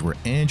Advantage, where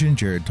Ange and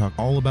Jared talk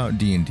all about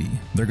D&D.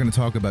 They're going to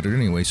talk about it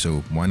anyway,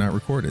 so why not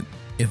record it?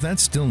 If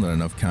that's still not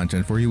enough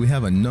content for you, we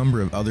have a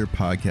number of other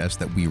podcasts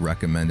that we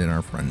recommend and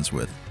are friends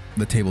with.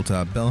 The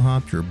Tabletop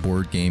Bellhop, your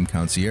board game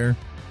concierge,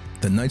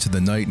 the Knights of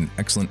the Night, an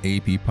excellent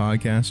AP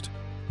podcast,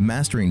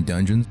 Mastering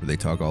Dungeons, where they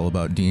talk all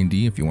about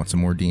D&D if you want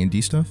some more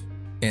D&D stuff,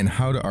 and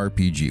How to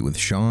RPG with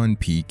Sean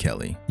P.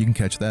 Kelly. You can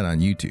catch that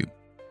on YouTube.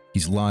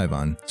 He's live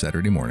on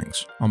Saturday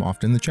mornings. I'm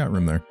often in the chat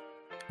room there.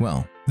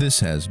 Well, this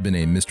has been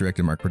a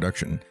Misdirected Mark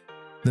production,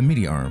 the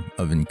media arm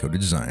of Encoded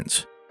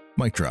Designs.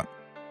 Mic drop.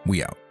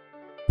 We out.